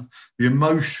imagine the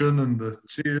emotion and the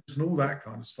tears and all that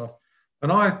kind of stuff.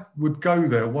 And I would go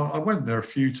there. Well, I went there a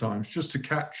few times just to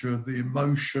capture the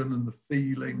emotion and the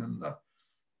feeling and the,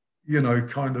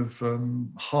 kind of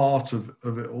heart of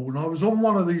it all. And I was on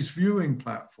one of these viewing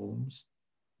platforms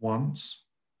once,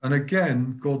 and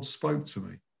again, God spoke to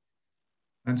me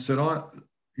and said,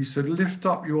 he said, lift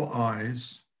up your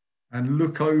eyes and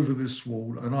look over this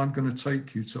wall, and I'm going to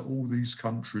take you to all these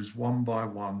countries one by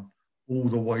one, all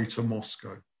the way to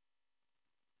Moscow.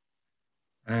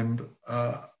 And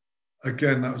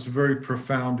again, that was a very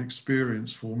profound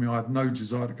experience for me. I had no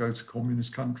desire to go to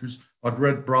communist countries. I'd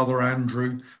read Brother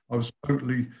Andrew. I was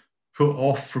totally put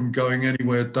off from going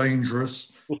anywhere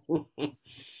dangerous. I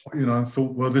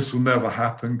thought, well, this will never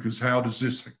happen, because how does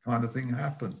this kind of thing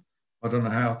happen? I don't know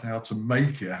how to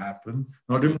make it happen.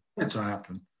 And I didn't want it to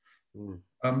happen.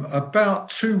 About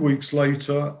 2 weeks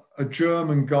later, a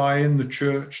German guy in the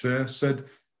church there said,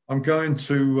 I'm going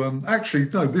to,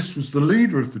 this was the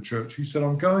leader of the church. He said,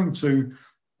 I'm going to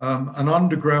an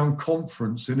underground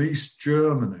conference in East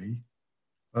Germany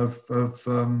of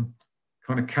kind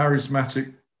of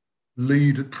charismatic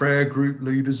prayer group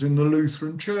leaders in the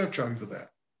Lutheran church over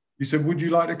there. He said, would you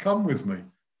like to come with me?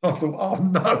 I thought, oh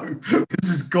no, this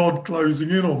is God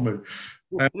closing in on me.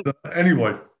 And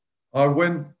anyway, I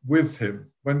went with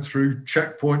him, went through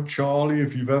Checkpoint Charlie,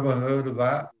 if you've ever heard of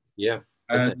that. Yeah.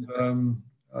 And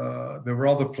there were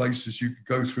other places you could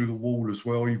go through the wall as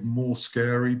well, even more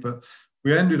scary. But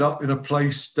we ended up in a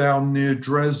place down near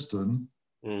Dresden,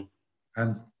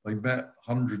 and they met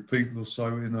 100 people or so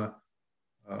in a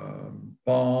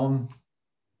barn,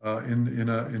 in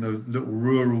a little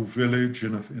rural village,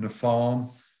 in a farm,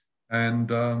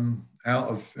 and out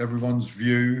of everyone's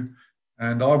view.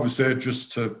 And I was there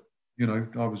just to,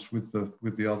 I was with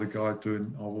the other guy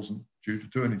I wasn't due to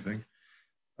do anything.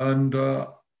 And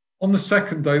on the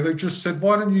second day, they just said,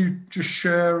 why don't you just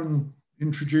share and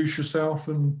introduce yourself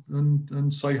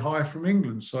and say hi from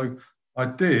England? So I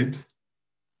did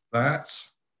that,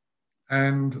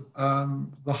 and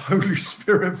the Holy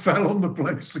Spirit fell on the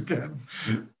place again.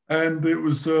 And it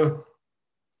was a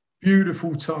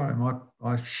beautiful time.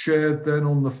 I shared then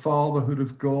on the fatherhood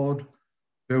of God.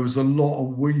 There was a lot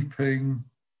of weeping,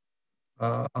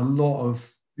 a lot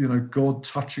of, God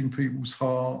touching people's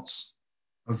hearts,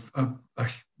 of a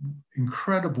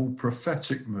incredible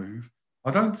prophetic move.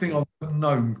 I don't think I've ever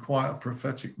known quite a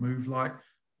prophetic move like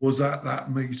was at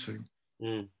that meeting.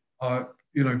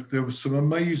 There was some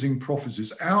amazing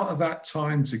prophecies. Out of that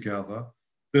time together,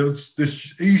 there was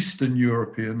this Eastern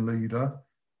European leader,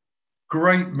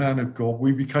 great man of God.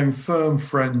 We became firm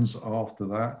friends after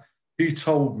that. He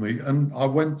told me, and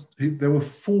there were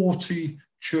 40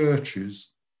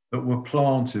 churches that were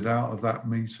planted out of that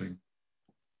meeting.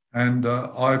 And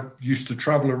I used to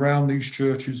travel around these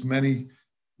churches many,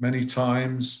 many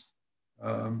times.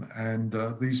 And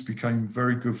these became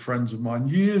very good friends of mine.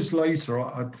 Years later,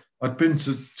 I'd been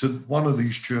to one of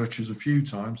these churches a few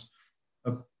times.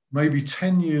 Maybe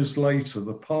 10 years later,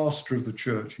 the pastor of the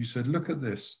church, he said, look at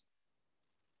this.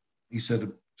 He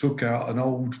said, took out an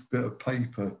old bit of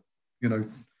paper,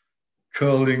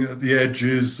 curling at the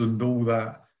edges and all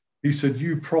that. He said,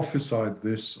 you prophesied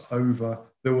this over,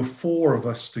 there were 4 of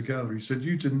us together. He said,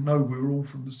 you didn't know we were all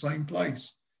from the same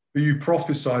place, but you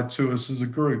prophesied to us as a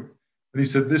group. And he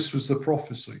said, this was the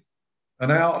prophecy.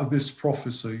 And out of this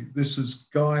prophecy, this has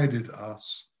guided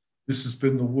us. This has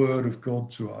been the word of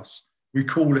God to us. We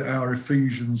call it our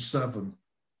Ephesians 7.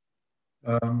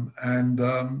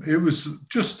 It was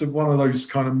just one of those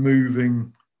kind of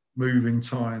moving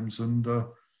times. And there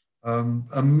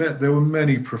were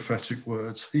many prophetic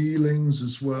words, healings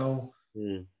as well.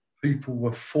 People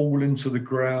were falling to the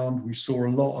ground. We saw a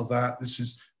lot of that. This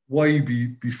is way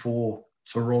before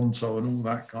Toronto and all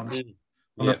that kind of stuff.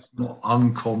 And that's not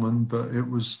uncommon, but it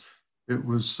was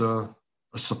a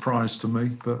surprise to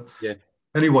me. But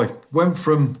anyway, went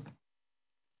from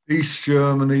East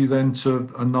Germany then to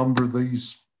a number of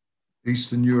these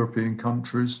Eastern European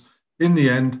countries. In the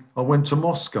end, I went to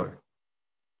Moscow.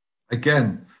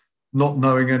 Again, not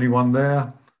knowing anyone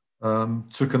there,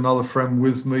 took another friend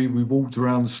with me. We walked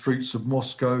around the streets of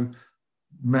Moscow,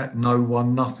 met no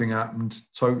one, nothing happened,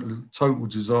 total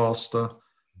disaster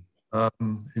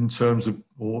in terms of,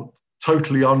 or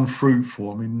totally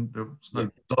unfruitful. I mean, there was no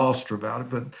disaster about it,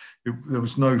 but there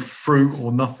was no fruit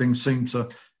or nothing seemed to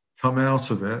come out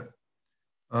of it.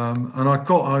 And I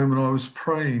got home and I was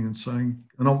praying and saying,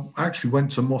 and I actually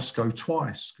went to Moscow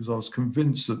twice because I was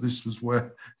convinced that this was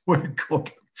where God,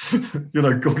 God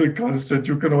had kind of said,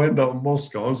 you're going to end up in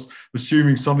Moscow. I was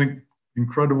assuming something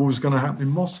incredible was going to happen in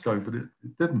Moscow, but it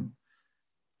didn't.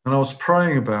 And I was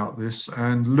praying about this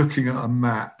and looking at a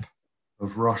map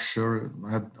of Russia.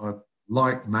 I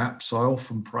like maps. I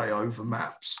often pray over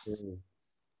maps.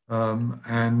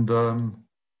 And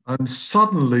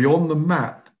suddenly on the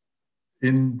map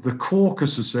in the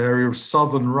Caucasus area of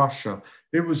southern Russia,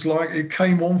 it was like it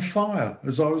came on fire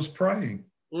as I was praying.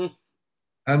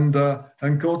 And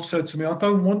God said to me, I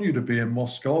don't want you to be in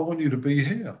Moscow. I want you to be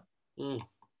here.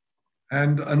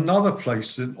 And another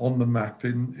place on the map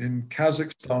in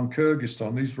Kazakhstan,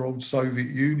 Kyrgyzstan, these are old Soviet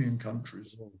Union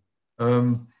countries,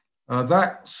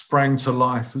 that sprang to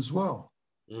life as well.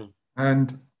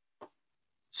 And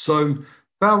so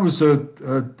that was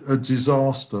a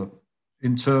disaster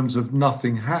in terms of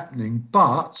nothing happening,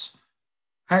 but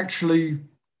actually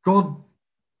God,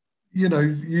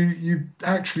 you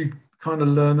actually kind of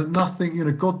learn that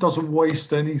nothing, God doesn't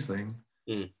waste anything.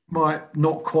 Might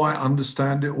not quite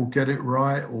understand it or get it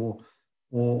right or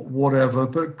whatever,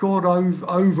 but God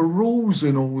overrules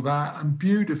in all that and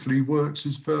beautifully works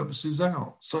his purposes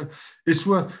out. So it's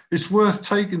worth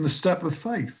taking the step of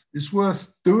faith. It's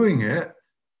worth doing it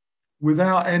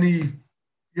without any,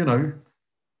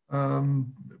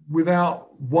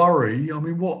 without worry. I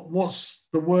mean, what's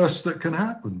the worst that can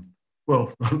happen?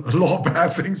 well, a lot of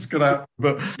bad things can happen,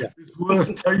 but it's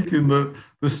worth taking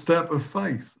the step of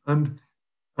faith. And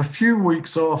a few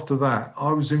weeks after that,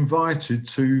 I was invited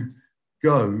to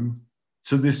go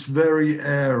to this very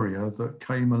area that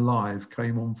came alive,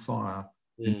 came on fire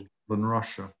in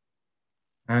Russia.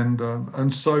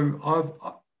 And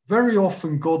so very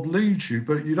often God leads you,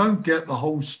 but you don't get the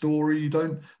whole story. You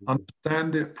don't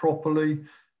understand it properly.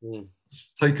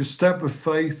 Take a step of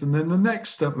faith, and then the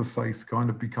next step of faith kind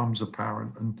of becomes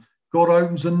apparent, and God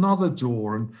opens another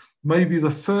door, and maybe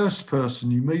the first person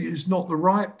you meet is not the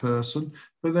right person,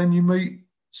 but then you meet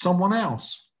someone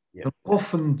else. I've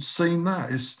often seen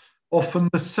that. It's often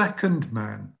the second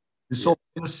man. It's often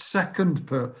the second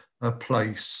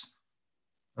place.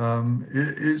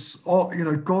 It's, you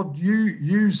know, God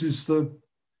uses the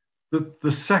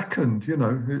second, you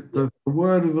know, the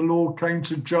word of the Lord came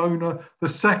to Jonah the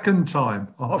second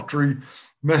time after he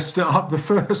messed it up the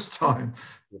first time.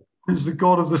 He's the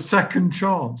God of the second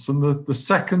chance and the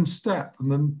second step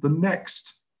and then the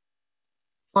next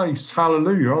place.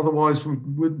 Hallelujah. Otherwise,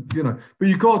 would you know, but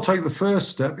you've got to take the first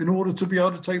step in order to be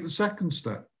able to take the second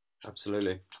step.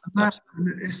 Absolutely. That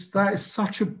is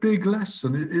such a big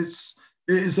lesson. It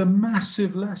is a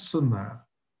massive lesson there.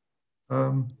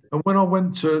 And when I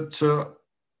went to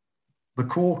the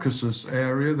Caucasus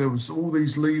area, there was all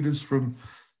these leaders from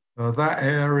that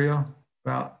area,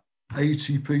 about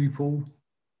 80 people.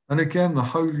 And again, the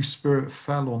Holy Spirit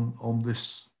fell on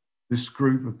this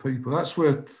group of people. That's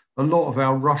where a lot of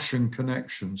our Russian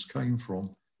connections came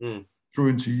from, through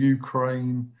into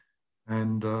Ukraine.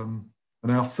 And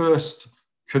our first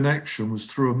connection was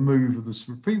through a move of the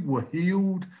Spirit. People were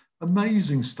healed.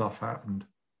 Amazing stuff happened.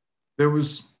 There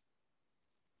was...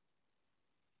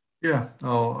 it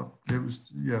was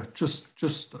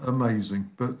just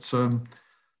amazing. But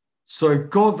so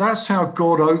God, that's how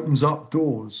God opens up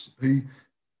doors. He,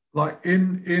 like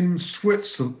in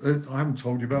Switzerland, I haven't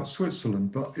told you about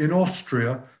Switzerland, but in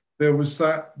Austria, there was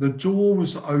that the door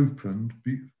was opened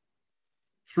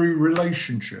through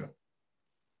relationship.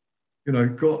 You know,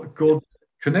 God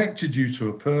connected you to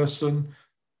a person,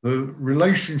 the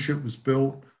relationship was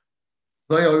built,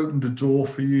 they opened a door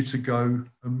for you to go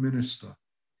and minister.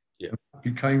 It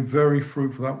became very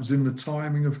fruitful. That was in the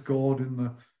timing of God. In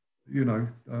the, you know,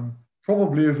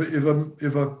 probably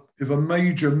if a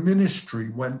major ministry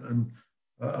went and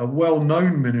a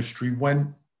well-known ministry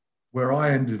went where I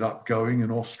ended up going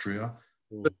in Austria,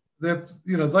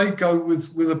 they go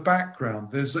with a background.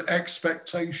 There's an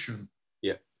expectation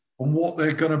on what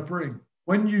they're going to bring.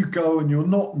 When you go and you're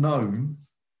not known,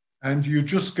 and you're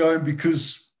just going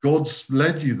because God's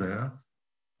led you there.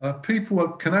 People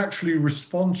can actually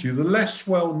respond to you. The less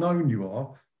well-known you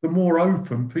are, the more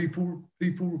open people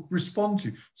respond to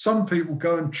you. Some people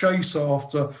go and chase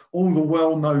after all the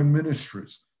well-known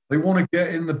ministries. They want to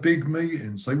get in the big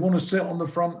meetings. They want to sit on the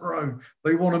front row.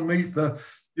 They want to meet the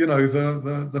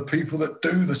people that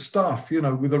do the stuff, you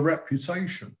know, with a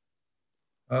reputation.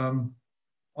 I'm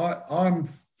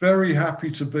very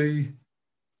happy to be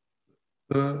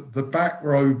the back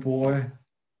row boy,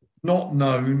 not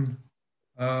known,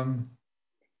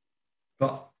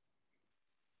 but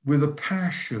with a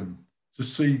passion to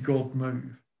see God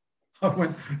move.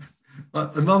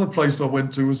 Another place I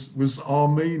went to was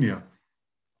Armenia.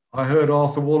 I heard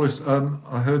Arthur Wallace,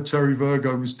 I heard Terry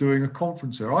Virgo was doing a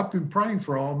conference there. I've been praying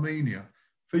for Armenia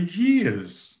for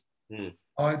years.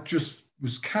 I just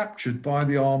was captured by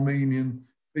the Armenian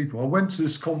people. I went to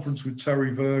this conference with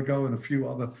Terry Virgo and a few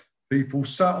other people,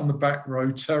 sat on the back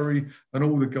row. Terry and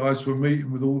all the guys were meeting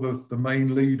with all the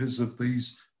main leaders of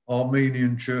these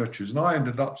Armenian churches. And I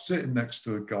ended up sitting next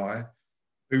to a guy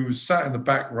who was sat in the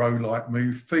back row like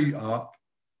me, feet up.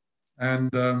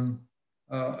 And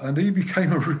he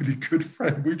became a really good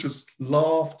friend. We just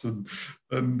laughed and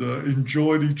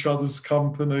enjoyed each other's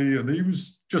company. And he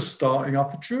was just starting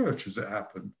up a church as it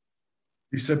happened.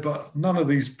 He said, but none of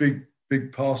these big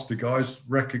pastor guys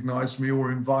recognize me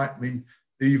or invite me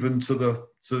even to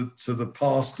the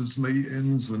pastors'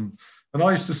 meetings. And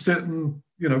I used to sit and,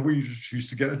 you know, we used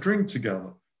to get a drink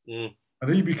together. And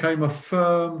he became a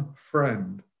firm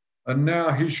friend. And now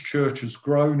his church has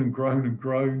grown and grown and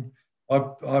grown.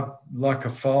 I'm like a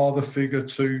father figure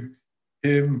to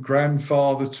him,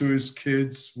 grandfather to his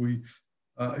kids.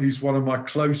 He's one of my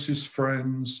closest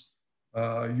friends.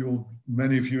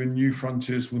 Many of you in New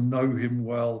Frontiers will know him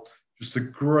well. Just a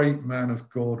great man of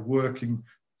God working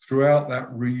throughout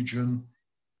that region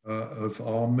of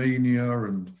Armenia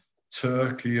and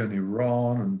Turkey and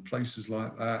Iran and places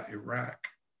like that, Iraq.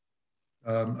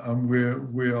 And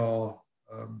we are,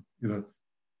 you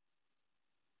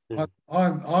know,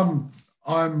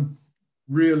 I'm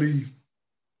really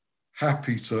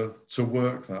happy to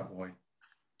work that way.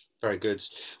 Very good.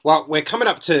 Well, we're coming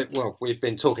up to, well, we've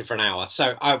been talking for an hour,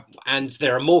 and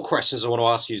there are more questions I want to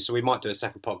ask you, so we might do a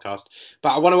second podcast.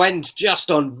 But I want to end just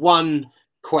on one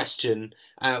question.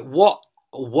 What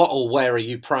or where are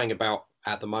you praying about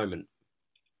at the moment?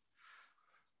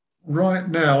 Right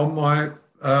now, my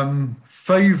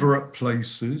favourite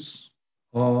places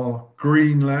are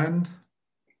Greenland.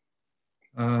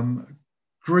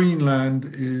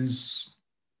 Greenland is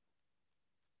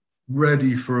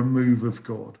ready for a move of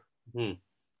God.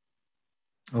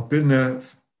 I've been there a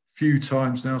few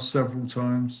times now, several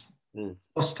times.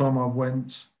 Last time I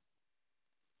went,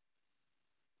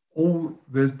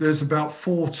 there's about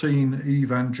 14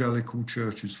 evangelical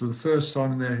churches. For the first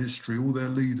time in their history, all their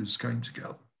leaders came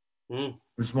together. It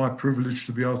was my privilege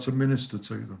to be able to minister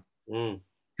to them.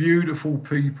 Beautiful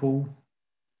people.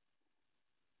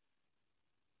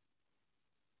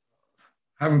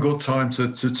 Haven't got time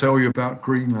to tell you about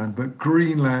Greenland, but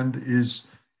Greenland is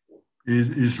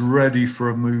ready for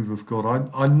a move of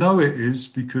God. I know it is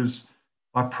because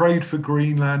I prayed for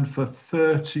Greenland for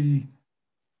 30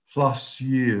 plus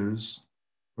years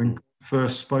when God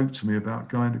first spoke to me about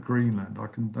going to Greenland.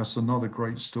 That's another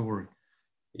great story.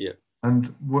 Yeah.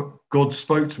 And what God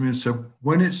spoke to me and said,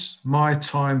 when it's my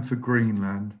time for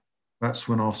Greenland, that's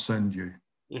when I'll send you.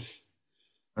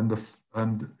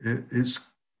 and it's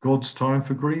God's time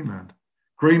for Greenland.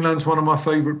 Greenland's one of my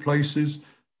favorite places.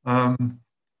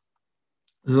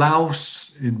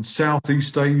 Laos in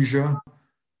Southeast Asia,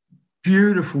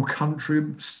 beautiful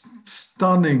country,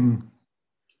 stunning,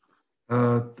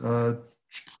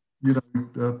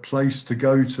 place to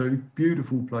go to.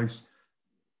 Beautiful place.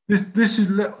 This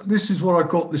is what I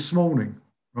got this morning,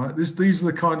 right? These are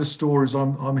the kind of stories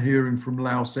I'm hearing from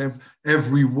Laos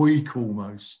every week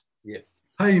almost. Yeah.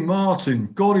 Hey Martin,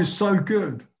 God is so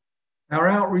good. Our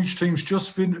outreach teams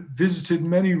just visited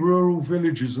many rural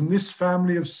villages, and this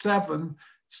family of 7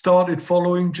 started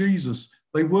following Jesus.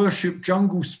 They worshipped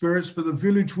jungle spirits, but the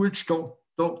village witch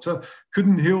doctor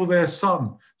couldn't heal their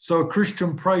son. So a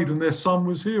Christian prayed and their son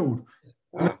was healed.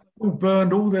 Wow. They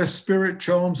burned all their spirit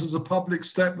charms as a public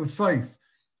step of faith.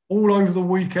 All over the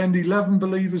weekend, 11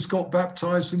 believers got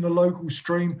baptized in the local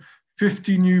stream.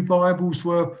 50 new Bibles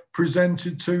were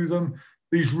presented to them.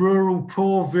 These rural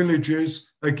poor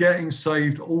villages are getting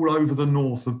saved all over the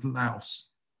north of Laos.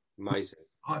 Amazing.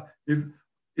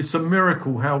 It's a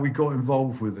miracle how we got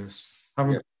involved with this.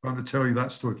 I'm trying to tell you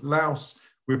that story. Laos,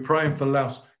 we're praying for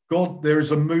Laos. God, there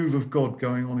is a move of God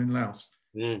going on in Laos.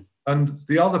 And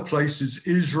the other place is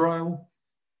Israel.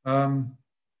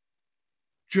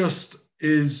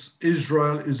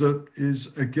 Israel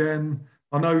is again,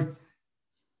 I know,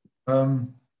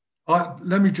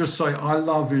 let me just say, I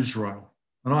love Israel.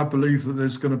 And I believe that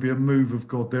there's going to be a move of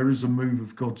God. There is a move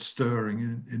of God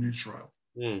stirring in Israel.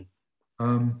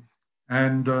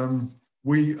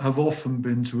 We have often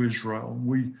been to Israel.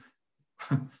 We,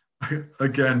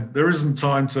 again, there isn't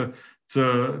time to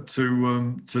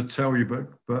tell you,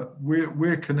 but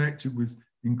we're connected with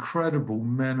incredible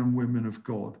men and women of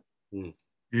God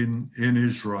in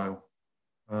Israel,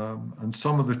 and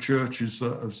some of the churches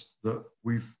that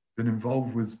we've been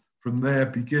involved with from their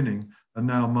beginning are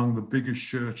now among the biggest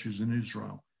churches in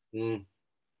Israel.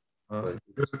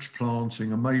 Church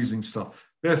planting, amazing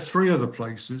stuff. There are 3 other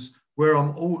places where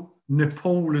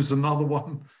Nepal is another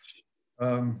one.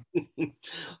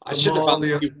 I should have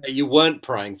asked you weren't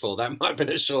praying for. That might have been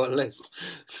a short list.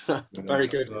 Very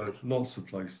good. Lots of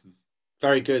places.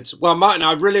 Very good. Well, Martin,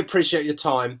 I really appreciate your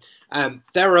time.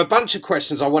 There are a bunch of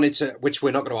questions I wanted to, which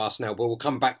we're not going to ask now, but we'll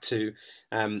come back to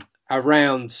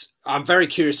around. I'm very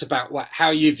curious about how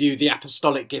you view the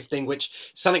apostolic gifting, which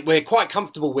is something we're quite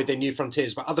comfortable with in New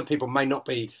Frontiers, but other people may not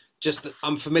be just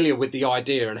unfamiliar with the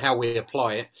idea and how we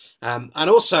apply it. And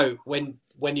also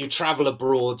when you travel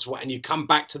abroad and you come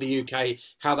back to the UK,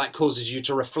 how that causes you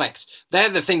to reflect. They're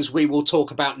the things we will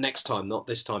talk about next time, not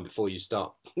this time before you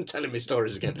start telling me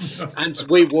stories again. And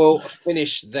we will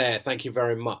finish there. Thank you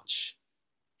very much.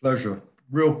 Pleasure.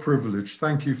 Real privilege.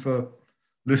 Thank you for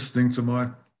listening to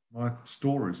my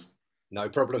stories. No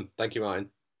problem. Thank you, Martin.